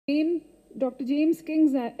Dr. James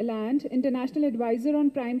Kingsland, International Advisor on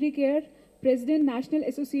Primary Care, President, National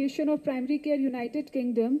Association of Primary Care, United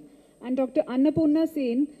Kingdom, and Dr. Annapurna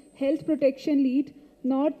Sen, Health Protection Lead,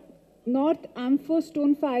 North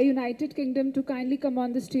Ampherstone Fire, United Kingdom, to kindly come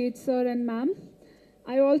on the stage, sir and ma'am.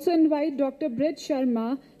 I also invite Dr. Brit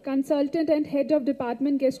Sharma, Consultant and Head of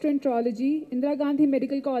Department Gastroenterology, Indira Gandhi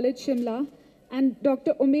Medical College, Shimla, and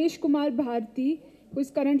Dr. Umesh Kumar Bharti, who is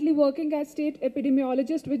currently working as State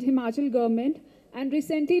Epidemiologist with Himachal Government. And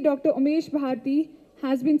recently, Dr. Umesh Bharti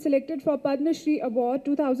has been selected for Padma Shri Award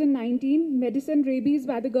 2019, Medicine Rabies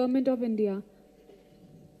by the Government of India.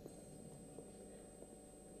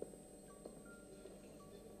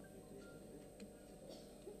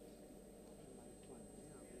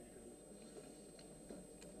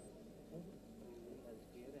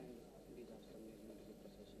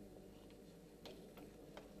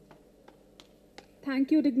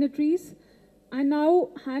 Thank you, dignitaries. I now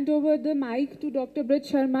hand over the mic to Dr. Brit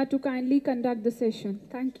Sharma to kindly conduct the session.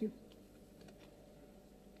 Thank you.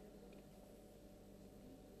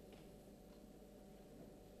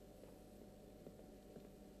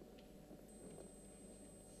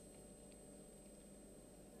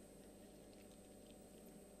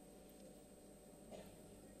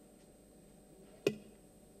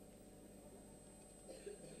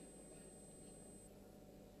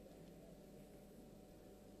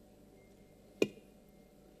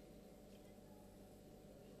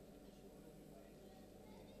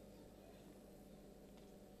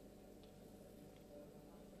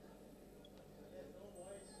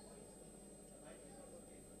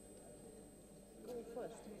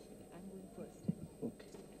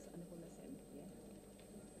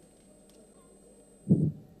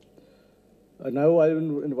 Now I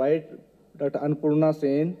will invite Dr. Annapurna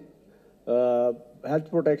Sen, Health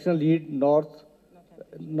Protection Lead,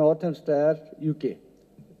 Northamptonshire, UK.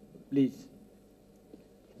 Please.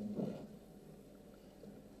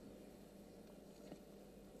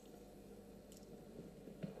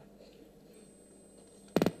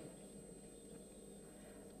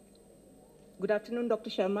 Good afternoon, Dr.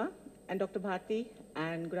 Sharma and Dr. Bharti,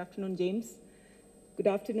 and good afternoon, James. Good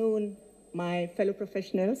afternoon, my fellow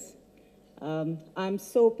professionals. I'm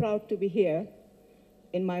so proud to be here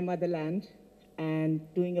in my motherland and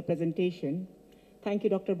doing a presentation. Thank you,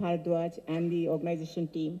 Dr. Bharadwaj and the organization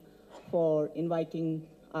team for inviting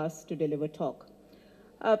us to deliver talk.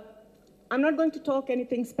 I'm not going to talk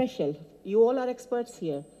anything special. You all are experts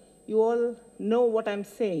here. You all know what I'm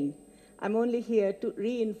saying. I'm only here to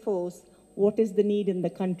reinforce what is the need in the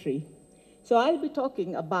country. So I'll be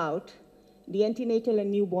talking about the antenatal and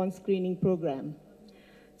newborn screening program.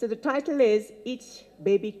 So the title is Each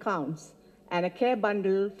Baby Counts, and a care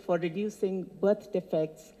bundle for reducing birth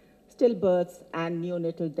defects, stillbirths, and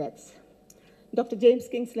neonatal deaths. Dr. James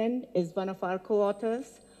Kingsland is one of our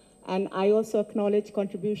co-authors, and I also acknowledge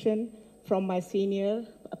contribution from my senior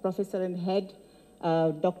professor and head,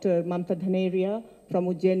 Dr. Mamta Dhaneria from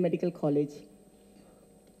Ujjain Medical College.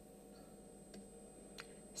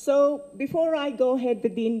 So before I go ahead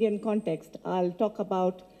with the Indian context, I'll talk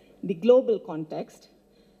about the global context.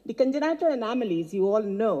 The congenital anomalies, you all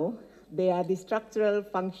know, they are the structural,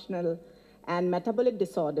 functional, and metabolic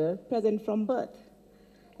disorder present from birth,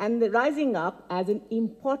 and they're rising up as an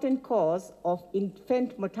important cause of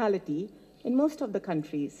infant mortality in most of the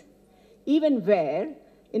countries, even where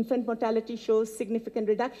infant mortality shows significant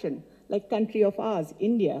reduction, like country of ours,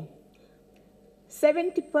 India.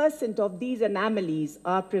 70% of these anomalies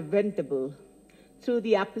are preventable through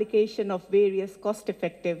the application of various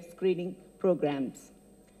cost-effective screening programs.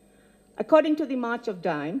 According to the March of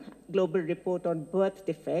Time Global Report on Birth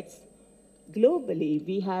Defects, globally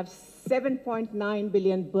we have 7.9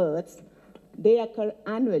 billion births. They occur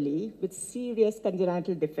annually with serious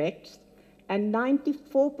congenital defects, and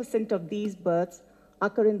 94% of these births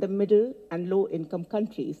occur in the middle and low-income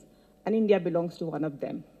countries, and India belongs to one of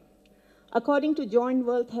them. According to Joint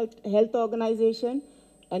World Health Organization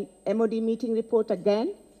and MOD meeting report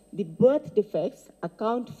again, the birth defects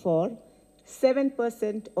account for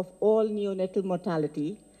 7% of all neonatal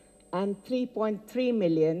mortality and 3.3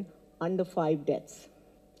 million under 5 deaths.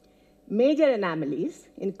 Major anomalies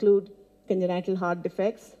include congenital heart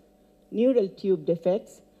defects, neural tube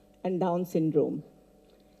defects, and Down syndrome,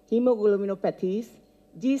 hemoglobinopathies,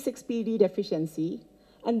 G6PD deficiency,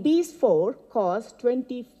 and these 4 cause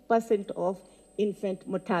 20% of infant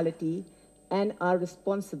mortality and are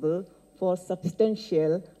responsible for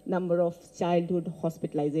substantial number of childhood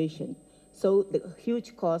hospitalization. So the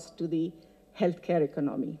huge cost to the healthcare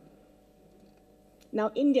economy. Now,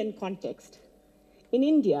 Indian context. In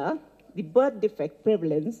India, the birth defect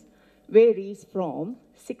prevalence varies from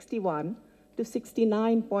 61 to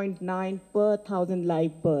 69.9 per 1,000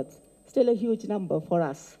 live births. Still a huge number for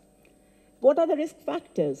us. What are the risk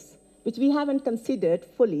factors which we haven't considered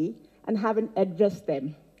fully and haven't addressed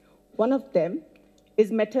them? One of them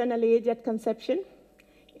is maternal age at conception.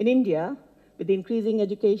 In India, with increasing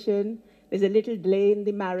education, there's a little delay in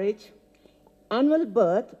the marriage. Annual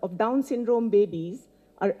birth of Down syndrome babies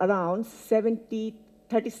are around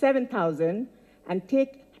 37,000, and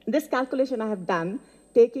this calculation I have done,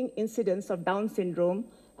 taking incidence of Down syndrome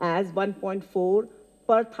as 1.4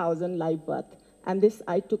 per 1,000 live birth. And this,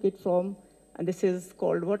 I took it from, and this is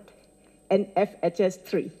called what?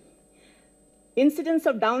 NFHS3. Incidence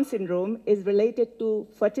of Down syndrome is related to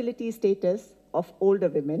fertility status of older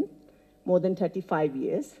women, more than 35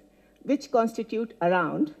 years, which constitute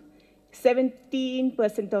around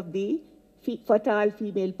 17% of the fertile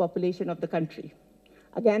female population of the country.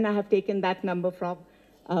 Again, I have taken that number from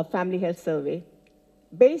Family Health Survey.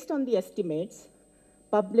 Based on the estimates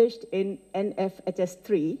published in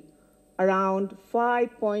NFHS3, around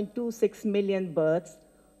 5.26 million births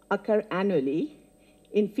occur annually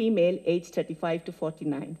in female aged 35 to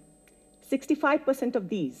 49. 65% of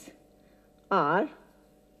these are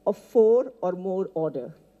of 4 or more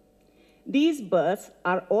order. These births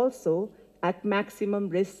are also at maximum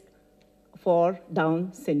risk for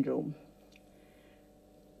Down syndrome.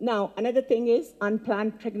 Now, another thing is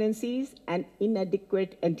unplanned pregnancies and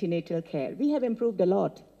inadequate antenatal care. We have improved a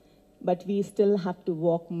lot, but we still have to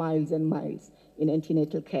walk miles and miles in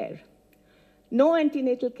antenatal care. No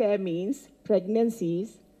antenatal care means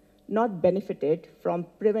pregnancies not benefited from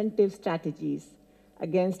preventive strategies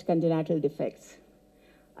against congenital defects.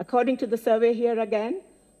 According to the survey here again,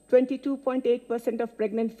 22.8% of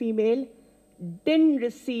pregnant female didn't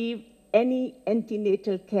receive any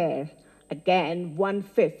antenatal care. Again,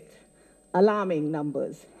 1/5, alarming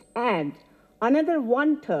numbers. And another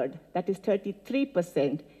 1/3, that is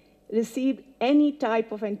 33%, received any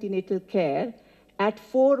type of antenatal care at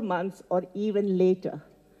 4 months or even later.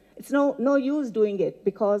 It's no use doing it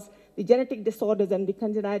because the genetic disorders and the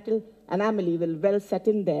congenital anomaly will well set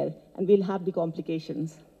in there and we'll have the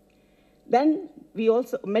complications. Then we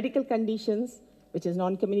also, medical conditions, which is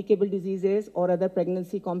non-communicable diseases or other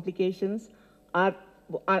pregnancy complications, are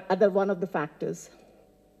other one of the factors.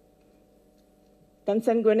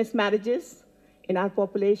 Consanguineous marriages in our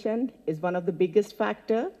population is one of the biggest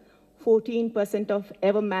factor. 14% of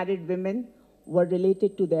ever married women were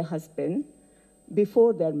related to their husband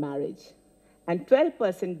before their marriage. And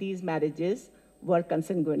 12% these marriages were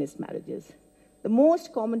consanguineous marriages. The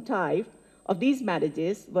most common type of these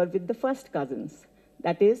marriages were with the first cousins.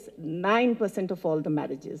 That is 9% of all the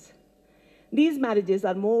marriages. These marriages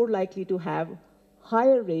are more likely to have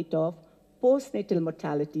higher rate of postnatal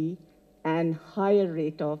mortality and higher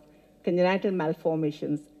rate of congenital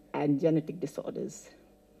malformations and genetic disorders.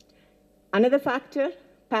 Another factor,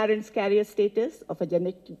 parents' carrier status of a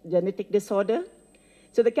genetic disorder.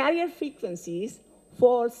 So the carrier frequencies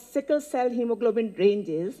for sickle cell hemoglobin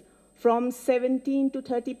ranges from 17 to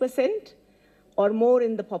 30% or more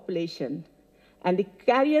in the population. And the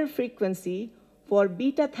carrier frequency for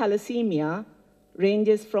beta thalassemia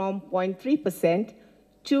ranges from 0.3%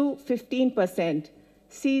 to 15%.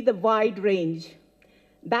 See the wide range.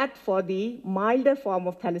 That for the milder form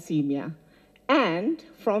of thalassemia. And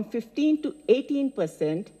from 15 to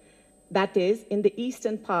 18%, that is in the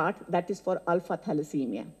eastern part, that is for alpha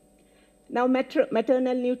thalassemia. Now,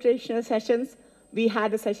 maternal nutritional sessions, we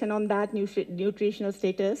had a session on that, nutritional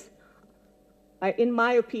status. In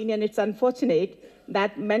my opinion, it's unfortunate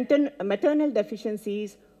that maternal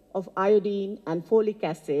deficiencies of iodine and folic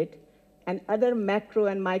acid and other macro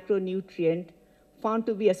and micronutrient found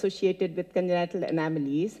to be associated with congenital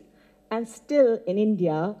anomalies. And still in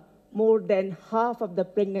India, more than half of the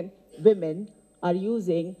pregnant women are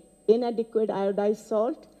using inadequate iodized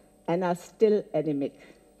salt and are still anemic.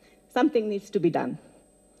 Something needs to be done.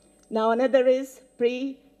 Now, another is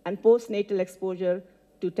pre- and postnatal exposure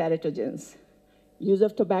to teratogens. Use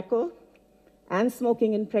of tobacco and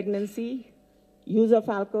smoking in pregnancy, use of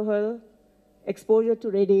alcohol, exposure to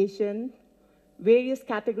radiation, various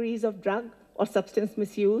categories of drug or substance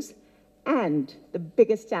misuse, and the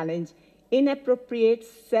biggest challenge, inappropriate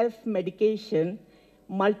self-medication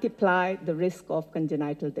multiply the risk of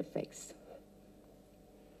congenital defects.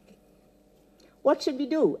 What should we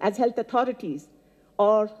do as health authorities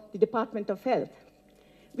or the Department of Health?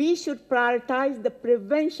 We should prioritize the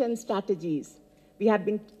prevention strategies. We have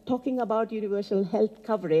been talking about universal health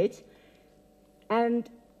coverage, and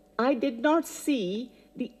I did not see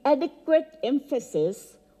the adequate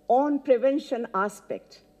emphasis on prevention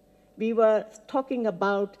aspect. We were talking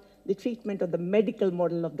about the treatment of the medical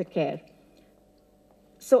model of the care.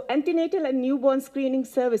 So antenatal and newborn screening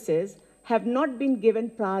services have not been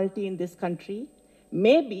given priority in this country.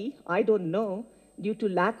 Maybe, I don't know, due to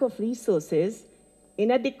lack of resources,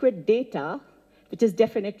 inadequate data, which is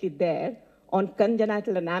definitely there, on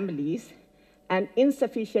congenital anomalies, and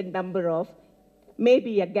insufficient number of,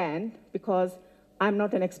 maybe again, because I'm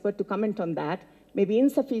not an expert to comment on that, maybe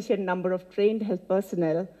insufficient number of trained health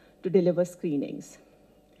personnel to deliver screenings.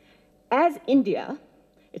 As India,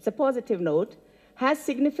 it's a positive note, has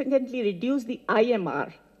significantly reduced the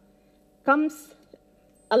IMR, comes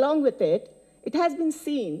along with it, it has been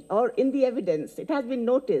seen, or in the evidence, it has been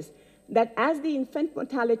noticed that as the infant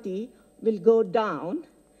mortality will go down,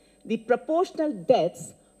 the proportional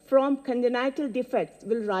deaths from congenital defects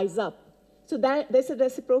will rise up. So there's a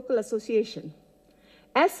reciprocal association.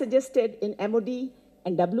 As suggested in MOD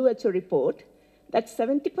and WHO report, that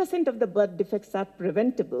 70% of the birth defects are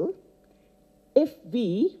preventable if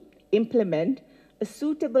we implement a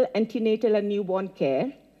suitable antenatal and newborn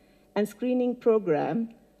care and screening program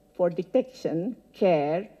for detection,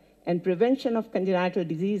 care, and prevention of congenital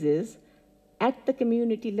diseases at the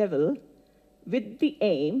community level with the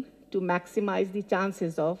aim to maximize the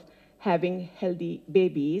chances of having healthy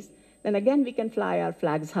babies, then again we can fly our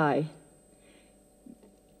flags high.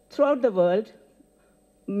 Throughout the world,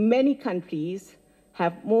 many countries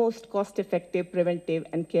have most cost-effective preventive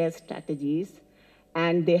and care strategies,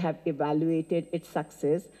 and they have evaluated its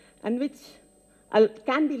success, and which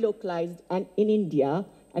can be localized and in India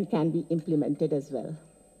and can be implemented as well.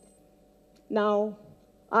 Now,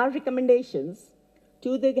 our recommendations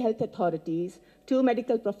to the health authorities, to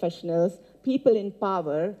medical professionals, people in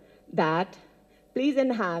power, that please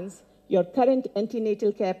enhance your current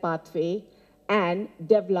antenatal care pathway and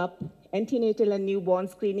develop antenatal and newborn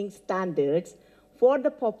screening standards for the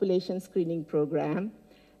population screening program.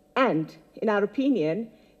 And in our opinion,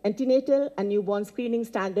 antenatal and newborn screening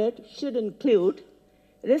standard should include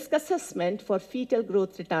risk assessment for fetal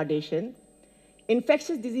growth retardation,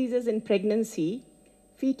 infectious diseases in pregnancy,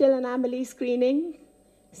 fetal anomaly screening,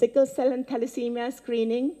 sickle cell and thalassemia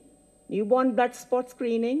screening, newborn blood spot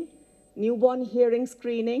screening, newborn hearing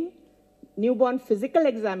screening, newborn physical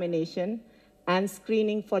examination, and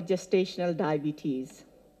screening for gestational diabetes.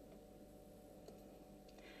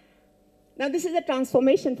 Now, this is a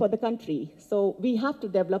transformation for the country, so we have to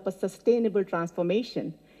develop a sustainable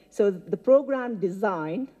transformation. So the program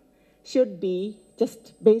design should be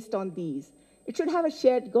just based on these. It should have a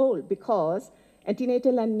shared goal because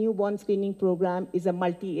antenatal and newborn screening program is a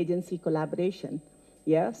multi-agency collaboration.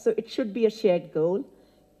 Yeah, so it should be a shared goal.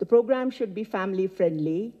 The program should be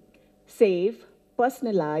family-friendly, safe,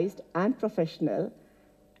 personalized, and professional.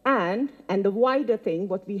 And the wider thing,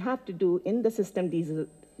 what we have to do in the system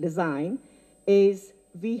design is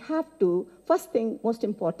we have to, first thing, most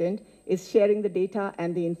important, is sharing the data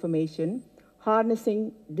and the information,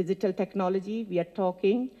 harnessing digital technology. We are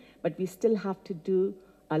talking, but we still have to do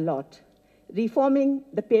a lot. Reforming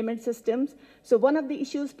the payment systems. So one of the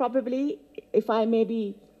issues probably, if I may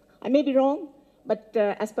be wrong, but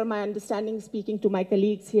as per my understanding, speaking to my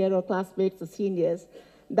colleagues here or classmates or seniors,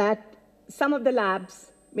 that some of the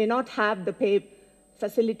labs may not have the pay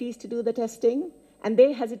facilities to do the testing, and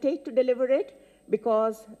they hesitate to deliver it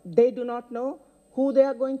because they do not know who they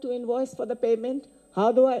are going to invoice for the payment,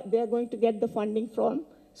 how they are going to get the funding from.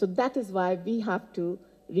 So that is why we have to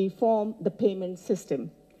reform the payment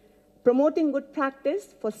system. Promoting good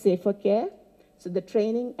practice for safer care, so the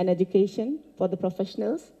training and education for the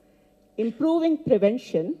professionals. Improving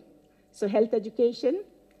prevention, so health education.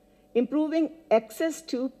 Improving access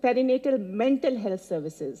to perinatal mental health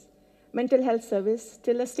services. Mental health service,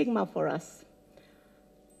 still a stigma for us.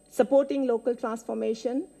 Supporting local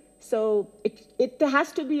transformation, so it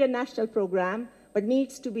has to be a national program, but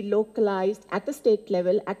needs to be localized at the state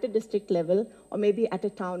level, at the district level, or maybe at a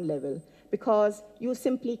town level, because you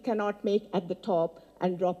simply cannot make at the top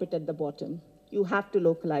and drop it at the bottom. You have to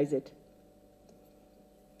localize it.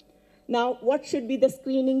 Now, what should be the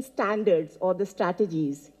screening standards or the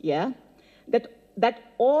strategies, yeah? That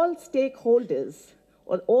all stakeholders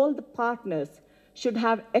or all the partners should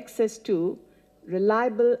have access to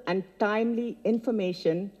reliable and timely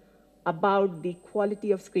information about the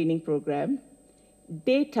quality of screening program.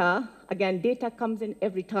 Data, again, data comes in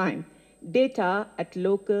every time. Data at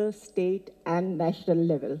local, state, and national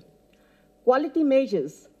level. Quality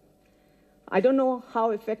measures. I don't know how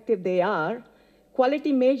effective they are.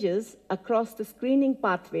 Quality measures across the screening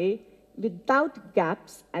pathway without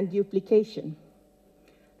gaps and duplication.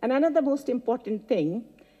 And another most important thing,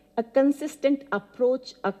 a consistent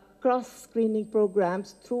approach across screening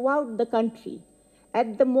programs throughout the country.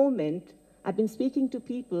 At the moment, I've been speaking to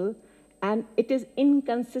people, and it is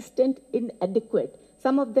inconsistent, inadequate.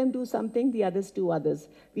 Some of them do something, the others do others.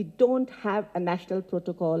 We don't have a national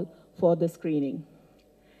protocol for the screening.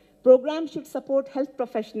 Programs should support health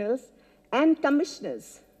professionals and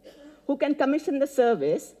commissioners who can commission the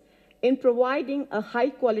service in providing a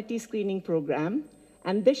high-quality screening program,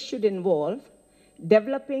 and this should involve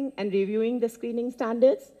developing and reviewing the screening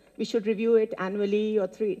standards. We should review it annually or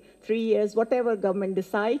three years, whatever government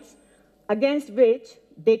decides, against which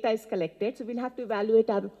data is collected. So we'll have to evaluate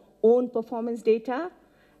our own performance data,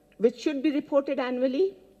 which should be reported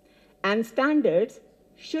annually, and standards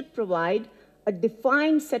should provide a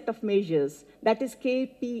defined set of measures, that is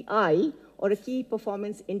KPI, or a key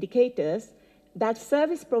performance indicators, that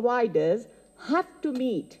service providers have to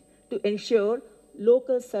meet to ensure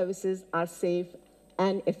local services are safe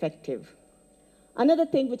and effective. Another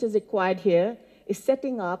thing which is required here is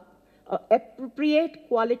setting up an appropriate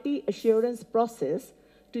quality assurance process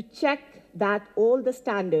to check that all the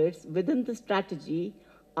standards within the strategy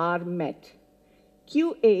are met.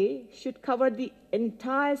 QA should cover the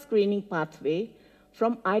entire screening pathway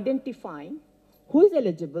from identifying who is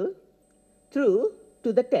eligible through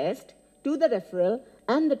to the test, to the referral,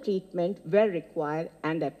 and the treatment where required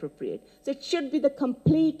and appropriate. So it should be the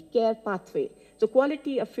complete care pathway. So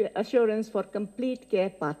quality assurance for complete care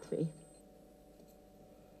pathway.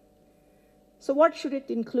 So what should it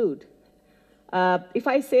include? If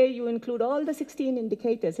I say you include all the 16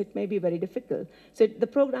 indicators, it may be very difficult. So the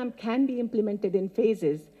program can be implemented in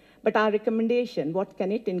phases, but our recommendation, what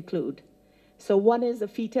can it include? So one is a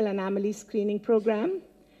fetal anomaly screening program.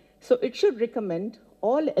 So it should recommend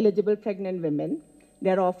all eligible pregnant women, they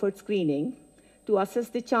are offered screening to assess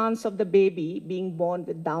the chance of the baby being born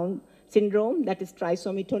with Down syndrome, that is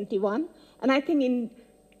trisomy 21. And I think in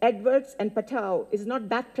Edwards and Patel is not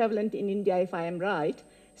that prevalent in India, if I am right.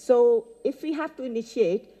 So if we have to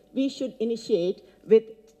initiate, we should initiate with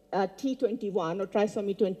T21 or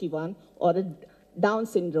trisomy 21 or a Down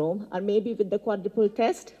syndrome, or maybe with the quadruple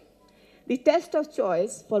test. The test of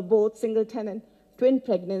choice for both singleton and twin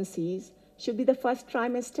pregnancies should be the first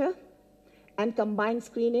trimester and combined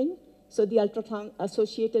screening, so the ultrasound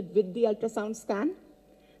associated with the ultrasound scan.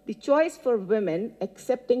 The choice for women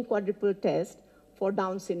accepting quadruple test for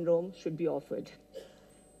Down syndrome should be offered.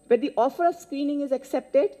 When the offer of screening is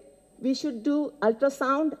accepted, we should do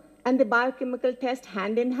ultrasound and the biochemical test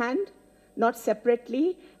hand in hand, not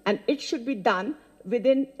separately, and it should be done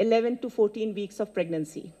within 11 to 14 weeks of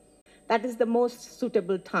pregnancy. That is the most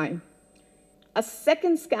suitable time. A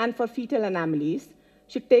second scan for fetal anomalies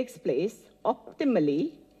should take place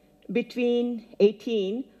optimally between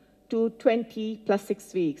 18 to 20 plus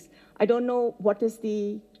 6 weeks. I don't know what is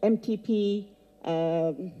the MTP,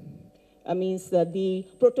 the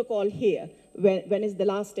protocol here. When is the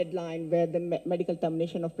last deadline where the medical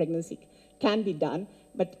termination of pregnancy can be done?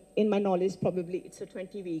 But in my knowledge, probably it's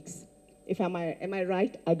 20 weeks. Am I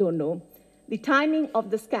right? I don't know. The timing of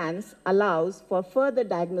the scans allows for further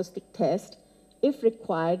diagnostic tests if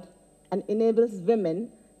required and enables women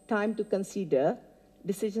time to consider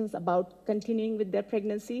decisions about continuing with their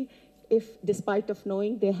pregnancy if, despite of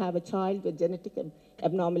knowing they have a child with genetic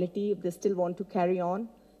abnormality, if they still want to carry on.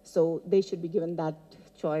 So they should be given that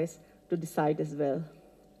choice to decide as well.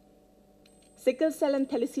 Sickle cell and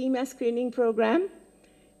thalassemia screening program.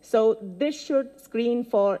 So this should screen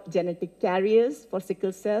for genetic carriers for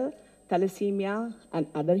sickle cell, thalassemia, and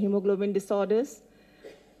other hemoglobin disorders.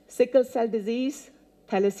 Sickle cell disease,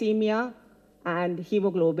 thalassemia, and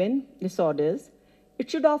hemoglobin disorders. It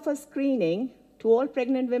should offer screening to all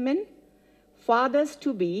pregnant women,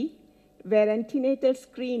 fathers-to-be, where antenatal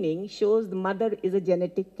screening shows the mother is a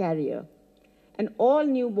genetic carrier, and all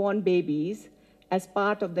newborn babies as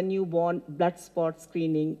part of the newborn blood spot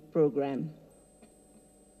screening program.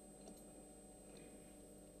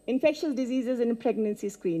 Infectious diseases in pregnancy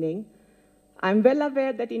screening. I'm well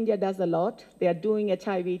aware that India does a lot. They are doing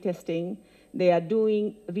HIV testing. They are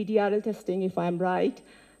doing VDRL testing, if I'm right.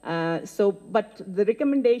 But the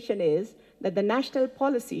recommendation is that the national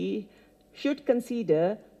policy should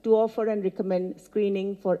consider to offer and recommend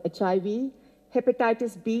screening for HIV,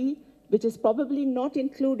 hepatitis B, which is probably not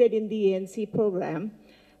included in the ANC program,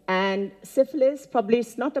 and syphilis. Probably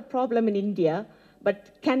it's not a problem in India,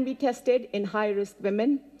 but can be tested in high-risk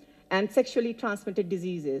women, and sexually transmitted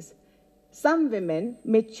diseases. Some women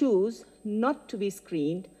may choose not to be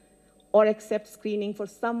screened or accept screening for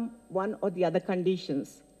one or the other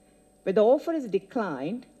conditions. When the offer is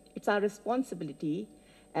declined, it's our responsibility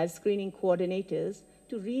as screening coordinators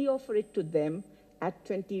to reoffer it to them at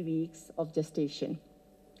 20 weeks of gestation.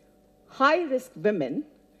 High-risk women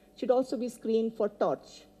should also be screened for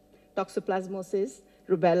TORCH, toxoplasmosis,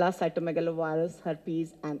 rubella, cytomegalovirus,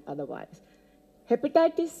 herpes, and other viruses.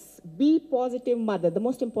 Hepatitis B positive mother, the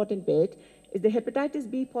most important bit, is the hepatitis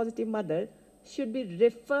B positive mother should be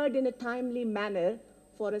referred in a timely manner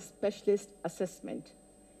for a specialist assessment,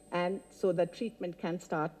 and so the treatment can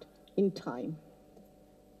start in time.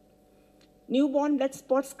 Newborn blood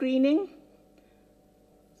spot screening,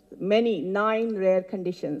 9 rare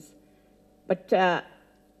conditions. But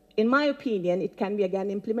in my opinion, it can be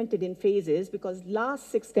again implemented in phases because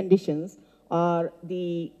last 6 conditions are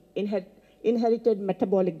the inherited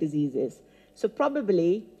metabolic diseases. So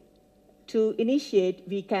probably to initiate,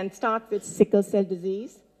 we can start with sickle cell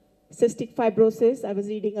disease, cystic fibrosis. I was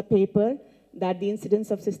reading a paper that the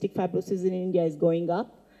incidence of cystic fibrosis in India is going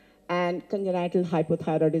up, and congenital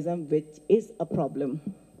hypothyroidism, which is a problem.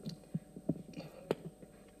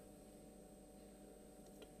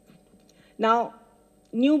 Now,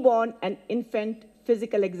 newborn and infant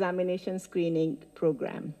physical examination screening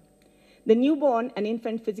program. The newborn and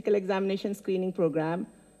infant physical examination screening program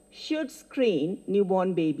should screen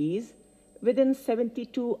newborn babies within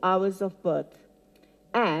 72 hours of birth,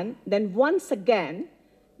 and then once again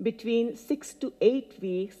between 6 to 8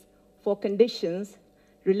 weeks for conditions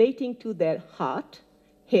relating to their heart,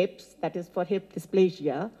 hips, that is for hip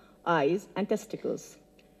dysplasia, eyes, and testicles.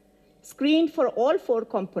 Screened for all 4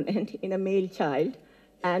 components in a male child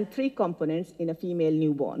and 3 components in a female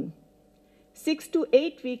newborn. 6 to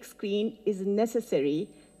 8 week screen is necessary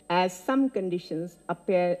as some conditions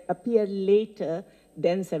appear later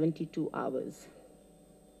than 72 hours.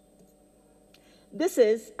 This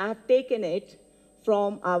is, I've taken it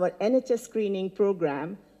from our NHS screening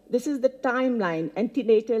program. This is the timeline,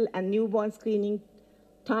 antenatal and newborn screening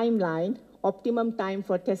timeline, optimum time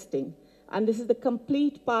for testing. And this is the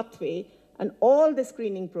complete pathway and all the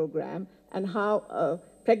screening program and how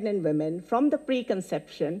pregnant women from the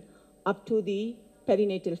preconception up to the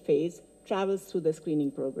perinatal phase travels through the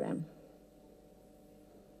screening program.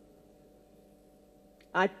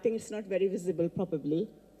 I think it's not very visible probably.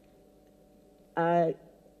 I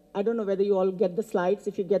don't know whether you all get the slides.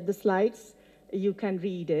 If you get the slides, you can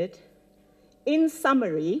read it. In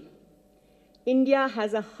summary, India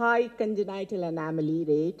has a high congenital anomaly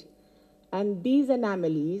rate, and these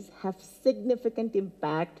anomalies have significant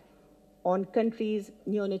impact on country's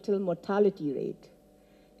neonatal mortality rate.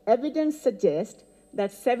 Evidence suggests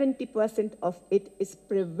that 70% of it is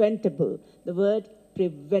preventable. The word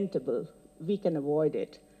preventable, we can avoid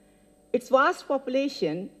it. Its vast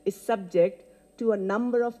population is subject to a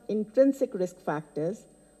number of intrinsic risk factors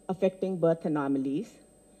affecting birth anomalies,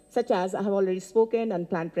 such as, I have already spoken,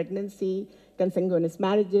 unplanned pregnancy, consanguineous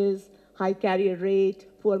marriages, high carrier rate,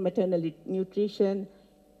 poor maternal nutrition,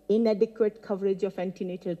 inadequate coverage of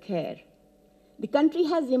antenatal care. The country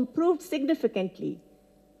has improved significantly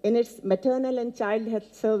in its maternal and child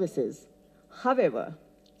health services. However,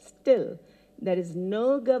 still, there is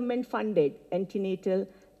no government-funded antenatal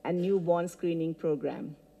and newborn screening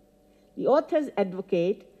program. The authors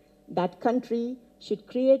advocate that country should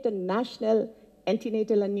create a national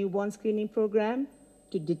antenatal and newborn screening program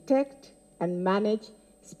to detect and manage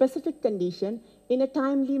specific condition in a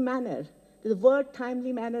timely manner. The word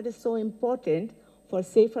timely manner is so important for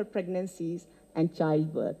safer pregnancies and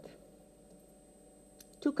childbirth.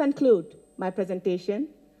 To conclude my presentation,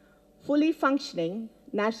 fully functioning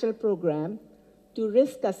national program to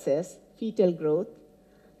risk assess fetal growth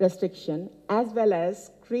restriction, as well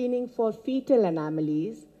as screening for fetal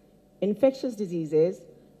anomalies, infectious diseases,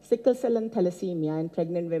 sickle cell and thalassemia in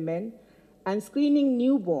pregnant women, and screening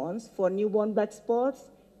newborns for newborn blood spots,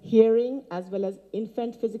 hearing, as well as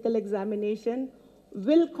infant physical examination,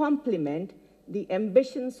 will complement the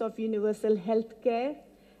ambitions of universal health care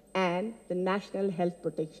and the National Health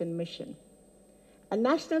Protection Mission. A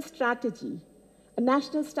national strategy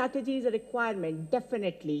is a requirement,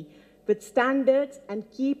 definitely, with standards and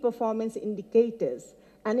key performance indicators,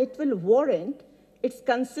 and it will warrant its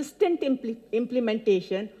consistent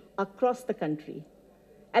implementation across the country.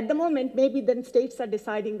 At the moment, maybe then states are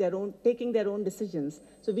taking their own decisions.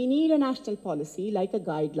 So we need a national policy, like a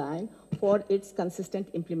guideline, for its consistent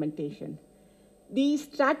implementation. The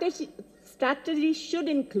strategy should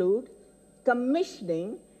include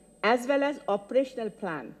commissioning as well as operational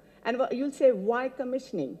plan. And you'll say, why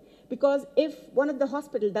commissioning? Because if one of the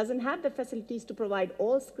hospitals doesn't have the facilities to provide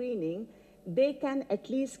all screening, they can at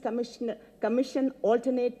least commission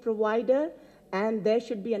alternate provider, and there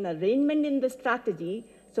should be an arrangement in the strategy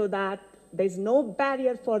so that there's no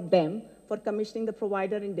barrier for them for commissioning the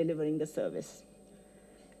provider and delivering the service.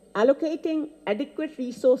 Allocating adequate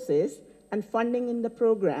resources and funding in the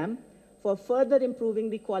program for further improving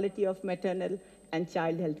the quality of maternal and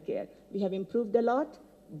child health care. We have improved a lot,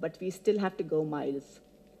 but we still have to go miles.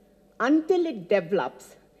 Until it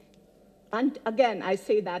develops, and again, I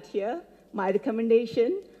say that here, my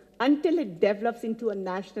recommendation, until it develops into a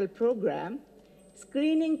national program,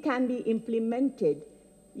 screening can be implemented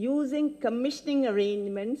using commissioning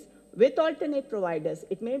arrangements with alternate providers.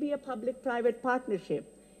 It may be a public-private partnership,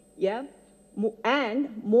 yeah,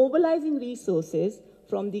 and mobilizing resources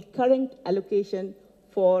from the current allocation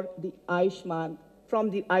for the from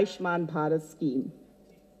the Ayushman Bharat scheme.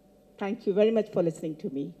 Thank you very much for listening to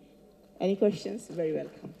me. Any questions? Very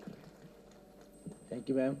welcome. Thank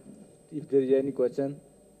you, ma'am. If there is any question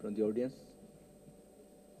from the audience,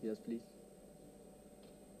 yes, please.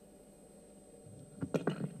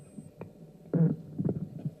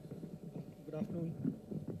 Good afternoon.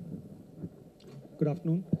 Good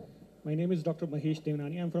afternoon. My name is Dr. Mahesh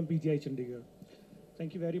Devnani. I'm from PGI Chandigarh.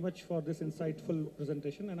 Thank you very much for this insightful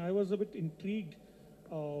presentation. And I was a bit intrigued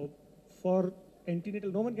for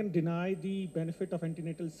antenatal. No one can deny the benefit of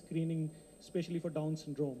antenatal screening, especially for Down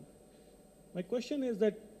syndrome. My question is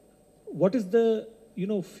that what is the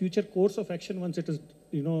future course of action once it is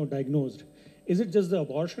diagnosed? Is it just the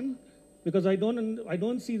abortion? Because I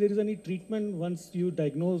don't see there is any treatment once you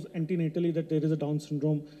diagnose antenatally that there is a Down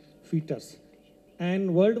syndrome fetus.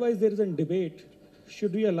 And worldwide there is a debate,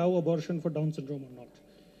 should we allow abortion for Down syndrome or not?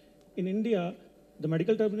 In India, the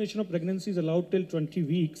medical termination of pregnancy is allowed till 20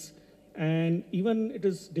 weeks. And even it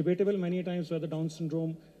is debatable many times whether Down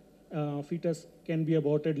syndrome fetus can be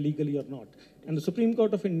aborted legally or not. And the Supreme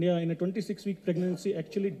Court of India in a 26-week pregnancy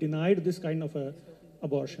actually denied this kind of a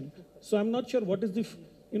abortion. So I'm not sure what is the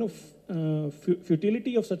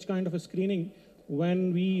futility of such kind of a screening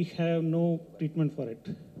when we have no treatment for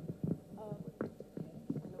it.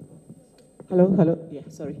 Hello. Yeah,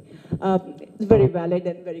 sorry. Very valid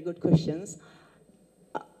and very good questions.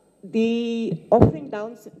 The offering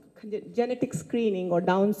genetic screening or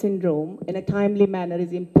Down syndrome in a timely manner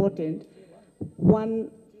is important.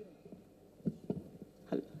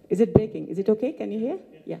 Is it breaking? Is it okay? Can you hear?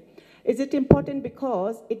 Yeah. Is it important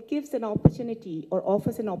because it gives an opportunity or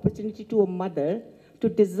offers an opportunity to a mother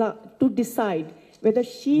to decide whether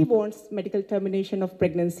she wants medical termination of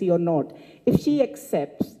pregnancy or not. If she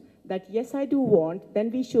accepts that, yes, I do want,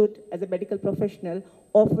 then we should, as a medical professional,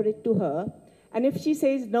 offer it to her. And if she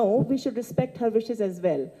says no, we should respect her wishes as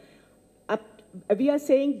well. We are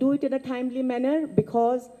saying do it in a timely manner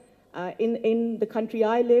because in the country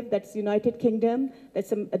I live, that's United Kingdom,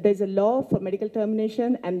 there's a law for medical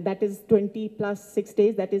termination, and that is 20 plus 6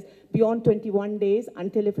 days, that is beyond 21 days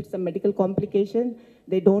until if it's a medical complication,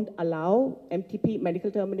 they don't allow MTP,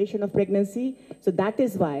 medical termination of pregnancy. So that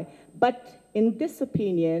is why. But in this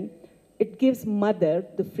opinion, it gives mother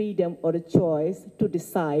the freedom or a choice to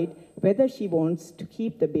decide whether she wants to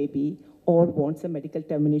keep the baby or wants a medical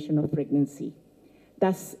termination of pregnancy.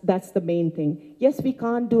 That's the main thing. Yes, we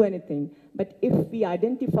can't do anything, but if we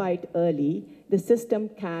identify it early, the system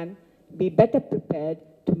can be better prepared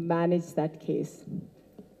to manage that case.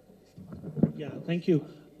 Yeah, thank you.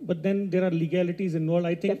 But then there are legalities involved.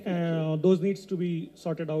 I think those needs to be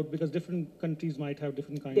sorted out because different countries might have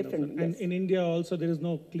different kind of. And yes. in India also there is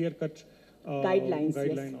no clear-cut guideline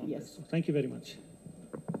on this. So thank you very much.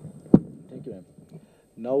 Thank you, ma'am.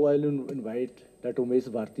 Now I will invite Dr. Umesh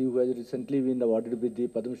Bharti, who has recently been awarded with the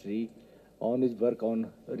Padma Shri on his work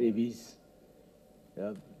on rabies.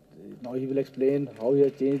 Now he will explain how he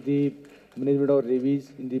has changed the management of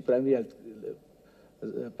rabies in the primary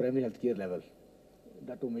health care level.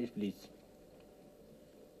 Dr. Umesh, please.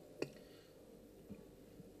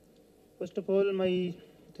 First of all, my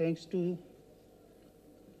thanks to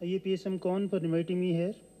IAPSMCON for inviting me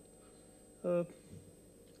here.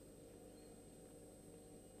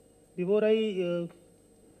 Before I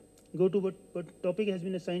go to what topic has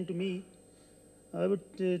been assigned to me, I would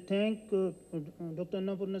thank Dr.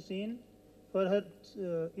 Annapurna Sen for her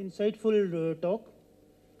insightful talk.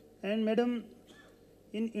 And Madam,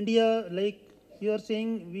 in India, like you are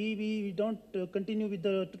saying, we don't continue with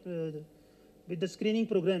the screening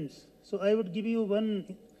programs. So I would give you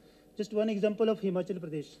just one example of Himachal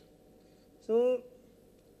Pradesh. So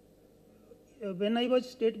when I was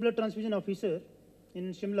state blood transfusion officer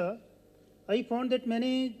in Shimla, I found that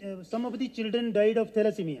some of the children died of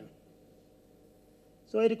thalassemia.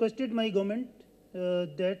 So I requested my government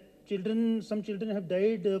that some children have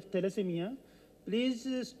died of thalassemia.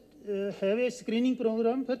 Please have a screening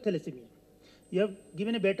program for thalassemia. You have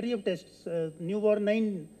given a battery of tests, newborn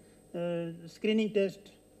 9 screening test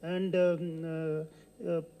and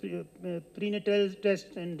prenatal test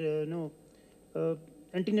and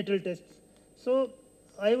antenatal tests. So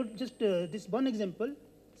I would just, this one example,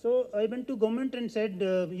 So I went to government and said,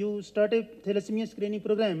 you start a thalassemia screening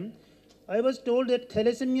program. I was told that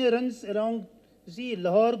thalassemia runs around, see,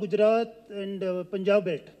 Lahore, Gujarat, and Punjab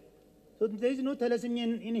belt. So there is no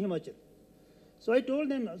thalassemia in Himachal. So I told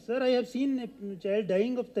them, sir, I have seen a child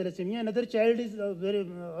dying of thalassemia. Another child is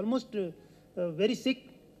almost very sick.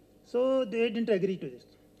 So they didn't agree to this.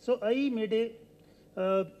 So I made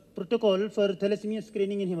a protocol for thalassemia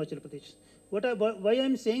screening in Himachal Pradesh. Why I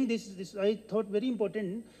am saying this I thought very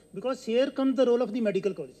important, because here comes the role of the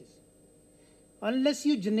medical colleges. Unless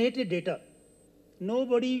you generate a data,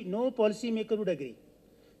 no policy maker would agree.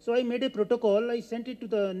 So I made a protocol, I sent it to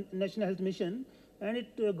the National Health Mission, and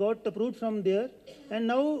it got approved from there. And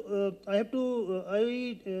now I have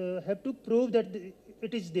to prove that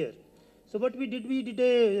it is there. So what we did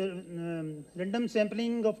a random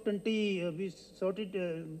sampling of 20, we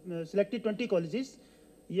selected 20 colleges,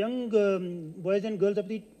 young boys and girls of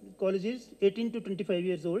the colleges, 18 to 25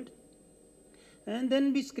 years old. And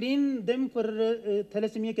then we screened them for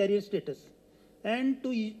thalassemia carrier status. And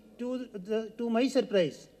to my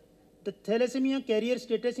surprise, the thalassemia carrier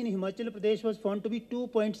status in Himachal Pradesh was found to be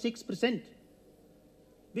 2.6%,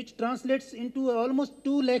 which translates into almost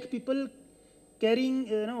 2 lakh people carrying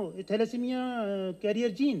a thalassemia carrier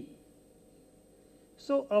gene.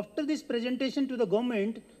 So after this presentation to the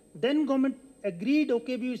government, then government agreed,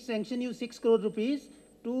 okay, we will sanction you 6 crore rupees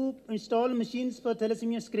to install machines for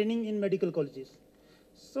thalassemia screening in medical colleges.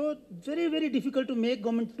 So very, very difficult to make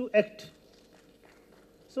government to act.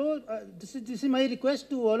 So this is my request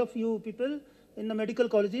to all of you people in the medical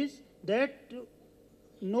colleges, that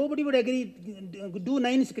nobody would agree, do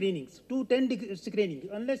 9 screenings, 10 screenings,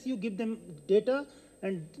 unless you give them data.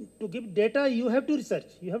 And to give data, you have to research.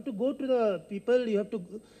 You have to go to the people. You have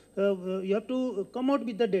to come out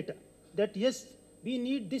with the data. That yes, we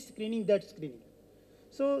need this screening, that screening.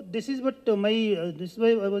 So this is what this is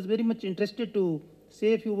why I was very much interested to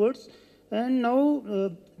say a few words. And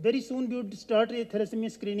now, very soon we would start a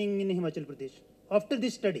thalassemia screening in Himachal Pradesh after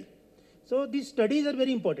this study. So these studies are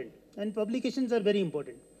very important, and publications are very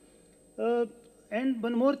important. And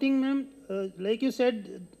one more thing, ma'am, like you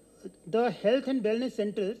said, the health and wellness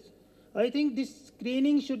centers, I think this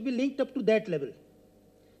screening should be linked up to that level,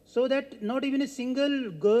 so that not even a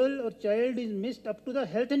single girl or child is missed up to the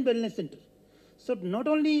health and wellness center. So not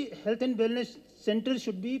only health and wellness centers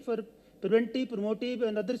should be for preventive, promotive,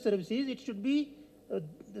 and other services, it should be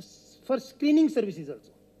for screening services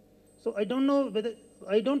also. So I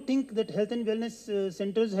don't think that health and wellness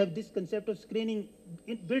centers have this concept of screening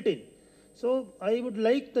built in. So I would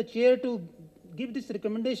like the chair to give this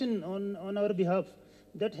recommendation on our behalf,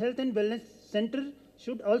 that health and wellness center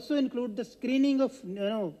should also include the screening of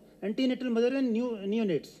antenatal mother and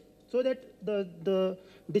neonates, so that the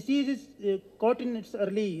disease is caught in its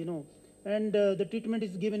early, and the treatment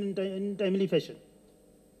is given in timely fashion.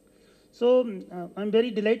 So I'm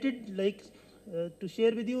very delighted, to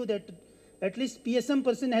share with you that at least PSM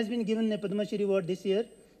person has been given a Padma Shri award this year,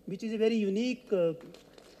 which is a very unique,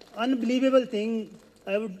 unbelievable thing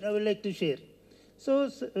I would like to share. So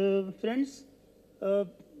friends,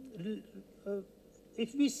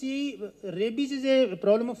 if we see, rabies is a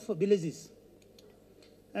problem of villages.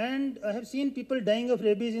 And I have seen people dying of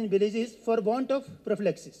rabies in villages for want of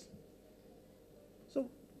prophylaxis. So,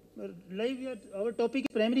 our topic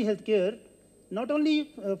is primary health care. Not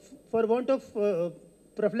only for want of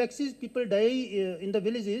prophylaxis, people die in the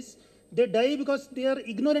villages. They die because they are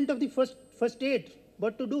ignorant of the first aid,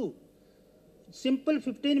 what to do. Simple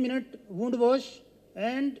 15-minute wound wash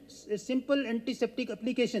and a simple antiseptic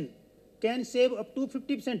application can save up to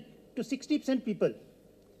 50% to 60% people,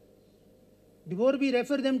 before we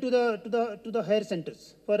refer them to the higher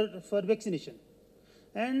centers for vaccination.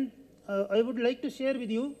 And I would like to share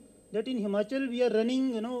with you that in Himachal we are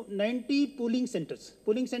running 90 pooling centers.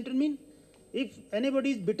 Pooling center means if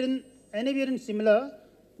anybody is bitten anywhere in Simla,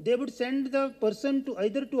 they would send the person to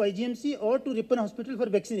either to IGMC or to Ripon Hospital for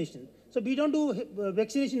vaccination. So we don't do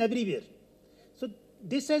vaccination everywhere. So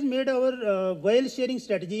this has made our vial sharing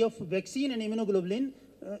strategy of vaccine and immunoglobulin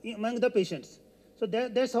among the patients. So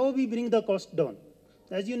that's how we bring the cost down.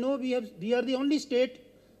 As you know, we are the only state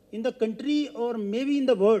in the country or maybe in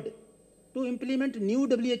the world to implement new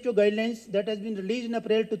WHO guidelines that has been released in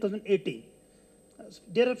April 2018.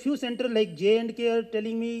 There are few centers like J&K are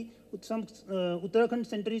telling me, some Uttarakhand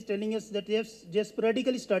center is telling us that they have just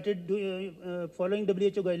sporadically started following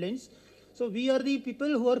WHO guidelines. So we are the people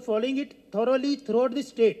who are following it thoroughly throughout the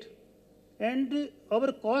state. And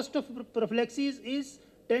our cost of prophylaxis is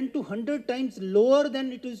 10 to 100 times lower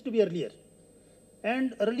than it used to be earlier.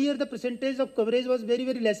 And earlier the percentage of coverage was very,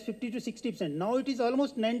 very less, 50 to 60%. Now it is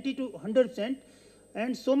almost 90 to 100%.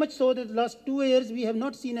 And so much so that the last 2 years we have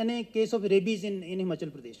not seen any case of rabies in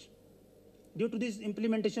Himachal Pradesh due to this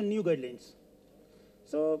implementation of new guidelines.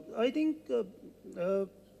 So I think,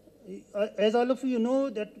 as all of you know,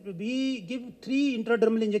 that we give 3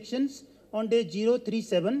 intradermal injections on day 0, 3,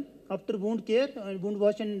 7 after wound care, wound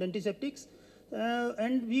wash and antiseptics.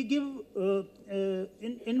 And we give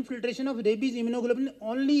infiltration of rabies immunoglobulin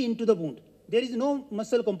only into the wound. There is no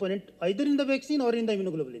muscle component either in the vaccine or in the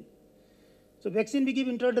immunoglobulin. So vaccine we give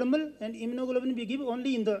intradermal and immunoglobulin we give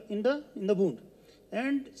only in the wound.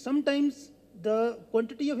 And sometimes the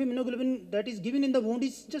quantity of immunoglobulin that is given in the wound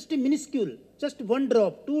is just a minuscule, just 1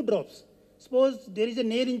 drop, 2 drops. Suppose there is a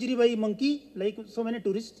nail injury by a monkey, like so many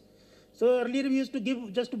tourists. So earlier we used to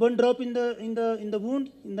give just 1 drop in the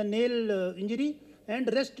wound, in the nail injury,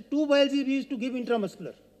 and rest 2 vials we used to give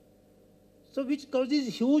intramuscular. So which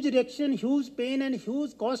causes huge reaction, huge pain, and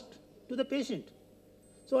huge cost to the patient.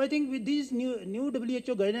 So I think with these new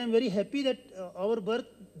WHO guidelines, I am very happy that our work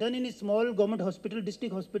done in a small government hospital,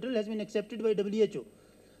 district hospital, has been accepted by WHO.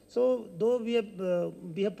 So though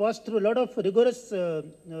we have passed through a lot of rigorous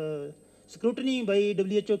scrutiny by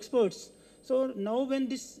WHO experts. So now when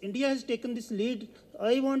India has taken this lead,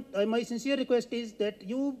 my sincere request is that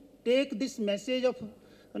you take this message of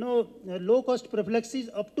low-cost prophylaxis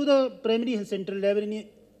up to the primary health center level in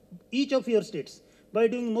each of your states, by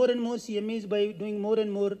doing more and more CMEs, by doing more and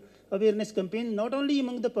more awareness campaigns, not only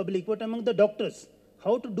among the public, but among the doctors,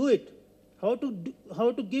 how to do it, how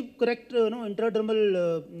to give correct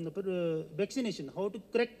intradermal vaccination, how to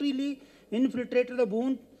correctly infiltrate the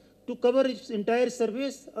wound to cover its entire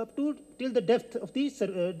surface up to till the depth of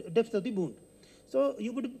the wound. So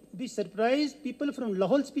you would be surprised, people from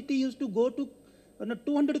Lahore Spiti used to go to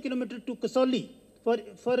 200 kilometers to Kasauli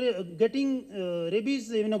for getting rabies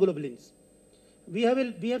immunoglobulins. We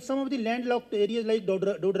have some of the landlocked areas like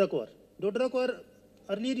Dodra Kaur. Dodra Kaur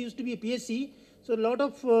earlier used to be a PSC, so a lot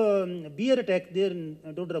of bear attack there in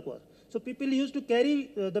Dodra Kaur. So people used to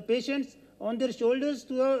carry the patients on their shoulders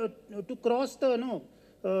to cross the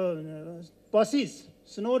passes,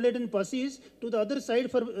 snow-laden passes, to the other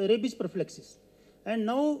side for rabies prophylaxis. And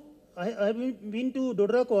now I have been to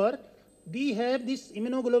Dodra Kaur. We have this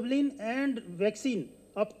immunoglobulin and vaccine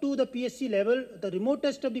up to the PSC level. The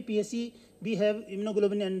remotest of the PSC, we have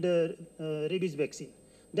immunoglobulin and rabies vaccine.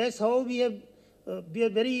 That's how we are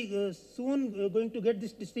very soon going to get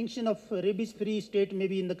this distinction of rabies-free state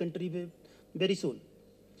maybe in the country very soon.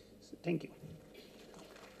 So, thank you.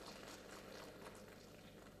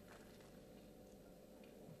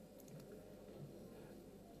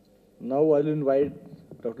 Now I will invite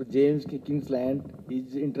Dr. James Kingsland. He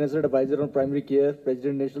is International Advisor on Primary Care,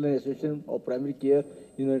 President National Association of Primary Care,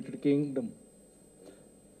 United Kingdom.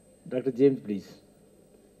 Dr. James, please.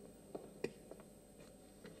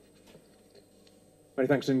 Many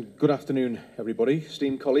thanks and good afternoon, everybody,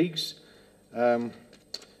 esteemed colleagues. Dr.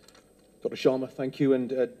 Sharma, thank you, and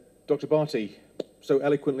Dr. Bharti so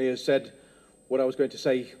eloquently has said what I was going to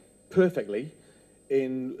say perfectly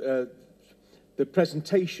in the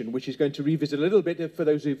presentation, which is going to revisit a little bit, for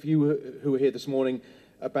those of you who are here this morning,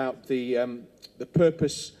 about the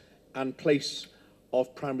purpose and place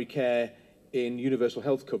of primary care in universal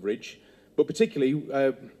health coverage. But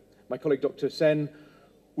particularly, my colleague Dr. Sen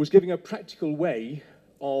was giving a practical way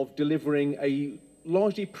of delivering a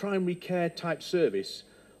largely primary care type service,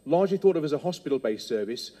 largely thought of as a hospital-based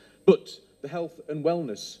service, but the health and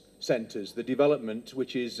wellness centres, the development,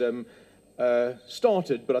 which is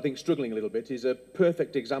started, but I think struggling a little bit, is a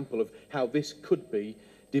perfect example of how this could be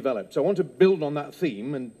developed. So I want to build on that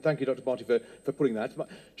theme, and thank you, Dr. Bharti, for putting that.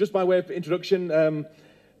 Just by way of introduction,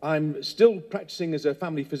 I'm still practicing as a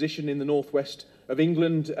family physician in the northwest of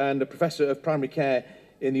England and a professor of primary care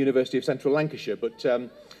in the University of Central Lancashire. But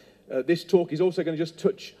this talk is also going to just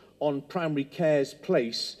touch on primary care's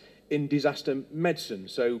place in disaster medicine.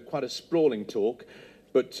 So quite a sprawling talk,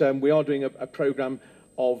 but we are doing a programme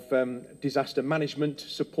of disaster management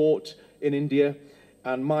support in India,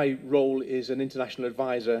 and my role is an international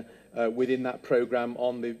advisor within that programme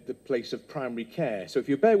on the place of primary care. So if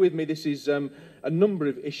you bear with me, this is a number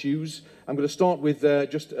of issues. I'm going to start with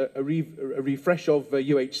just a refresh of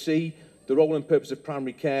UHC, the role and purpose of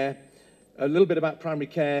primary care, a little bit about primary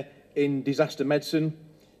care in disaster medicine,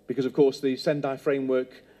 because of course the Sendai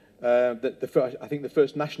framework, I think the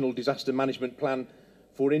first national disaster management plan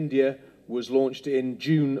for India was launched in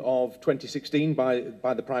June of 2016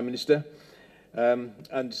 by the Prime Minister.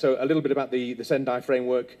 And so a little bit about the Sendai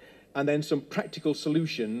framework, and then some practical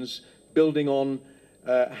solutions building on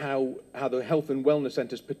how the health and wellness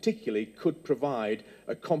centres particularly could provide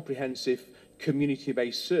a comprehensive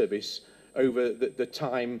community-based service over the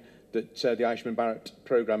time that the Eichmann Barrett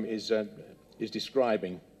programme is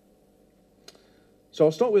describing. So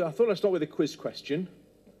I thought I'd start with a quiz question.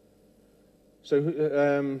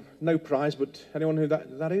 So no prize, but anyone who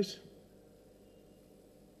that is?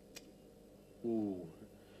 Ooh.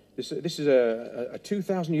 This is a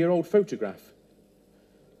 2,000-year-old photograph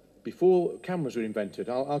before cameras were invented.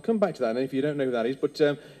 I'll come back to that if you don't know who that is, but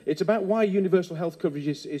it's about why universal health coverage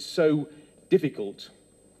is so difficult.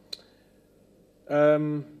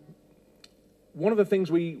 One of the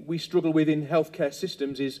things we struggle with in healthcare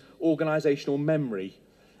systems is organisational memory,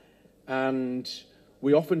 and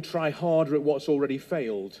we often try harder at what's already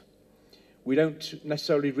failed. We don't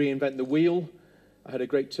necessarily reinvent the wheel. I had a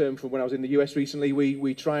great term from when I was in the US recently.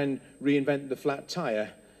 We try and reinvent the flat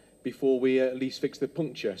tyre before we at least fix the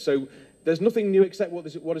puncture. So there's nothing new except what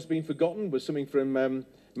has been forgotten was something from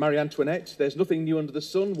Marie Antoinette. There's nothing new under the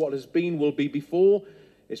sun. What has been will be before.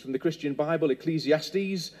 It's from the Christian Bible,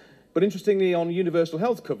 Ecclesiastes. But interestingly, on universal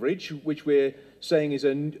health coverage, which we're saying is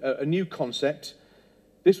a new concept,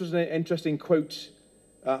 this was an interesting quote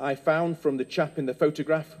I found from the chap in the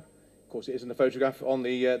photograph. Of course, it isn't the photograph on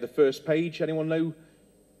the first page. Anyone know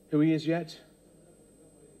who he is yet?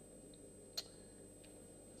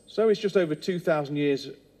 So it's just over 2,000 years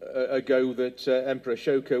ago that Emperor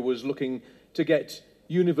Ashoka was looking to get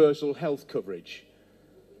universal health coverage.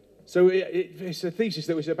 So it's a thesis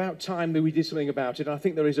that was about time that we did something about it, and I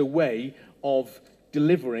think there is a way of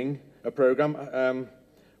delivering a programme.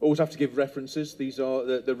 Always have to give references. These are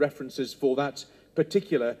the references for that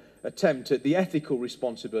particular attempt at the ethical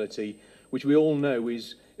responsibility, which we all know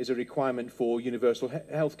is a requirement for universal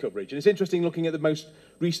health coverage. And it's interesting looking at the most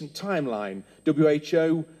recent timeline.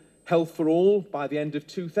 WHO, Health for All by the end of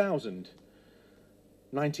 2000,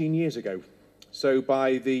 19 years ago. So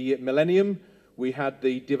by the millennium, we had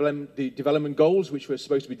the development goals, which were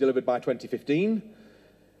supposed to be delivered by 2015.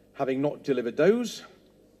 Having not delivered those,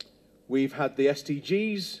 we've had the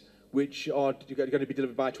SDGs, which are going to be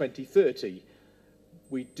delivered by 2030.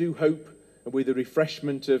 We do hope, with the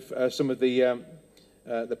refreshment of some of the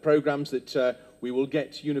programmes, that we will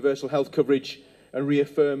get universal health coverage and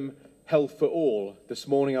reaffirm health for all. This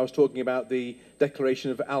morning I was talking about the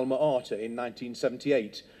Declaration of Alma Ata in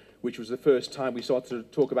 1978, which was the first time we started to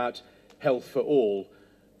talk about health for all.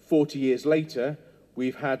 40 years later,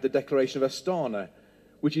 we've had the Declaration of Astana,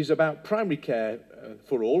 which is about primary care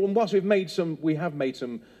for all. And whilst we have made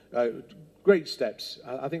some great steps,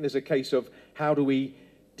 I think there's a case of how do we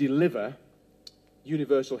deliver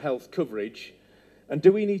universal health coverage, and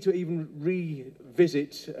do we need to even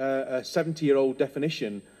revisit a 70-year-old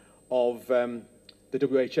definition of the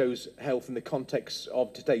WHO's health in the context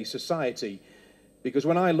of today's society? Because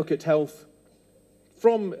when I look at health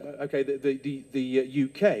from the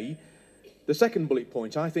UK, the second bullet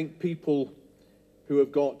point, I think people who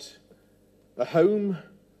have got a home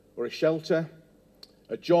or a shelter,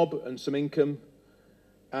 a job and some income,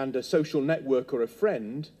 and a social network or a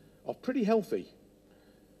friend are pretty healthy.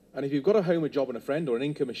 And if you've got a home, a job and a friend, or an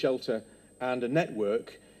income, a shelter and a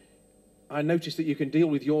network, I notice that you can deal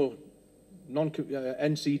with your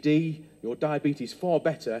NCD, your diabetes, far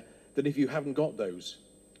better than if you haven't got those.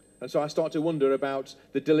 And so I start to wonder about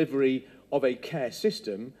the delivery of a care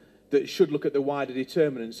system that should look at the wider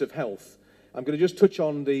determinants of health. I'm going to just touch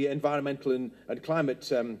on the environmental and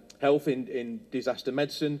climate health in disaster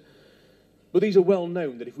medicine. But these are well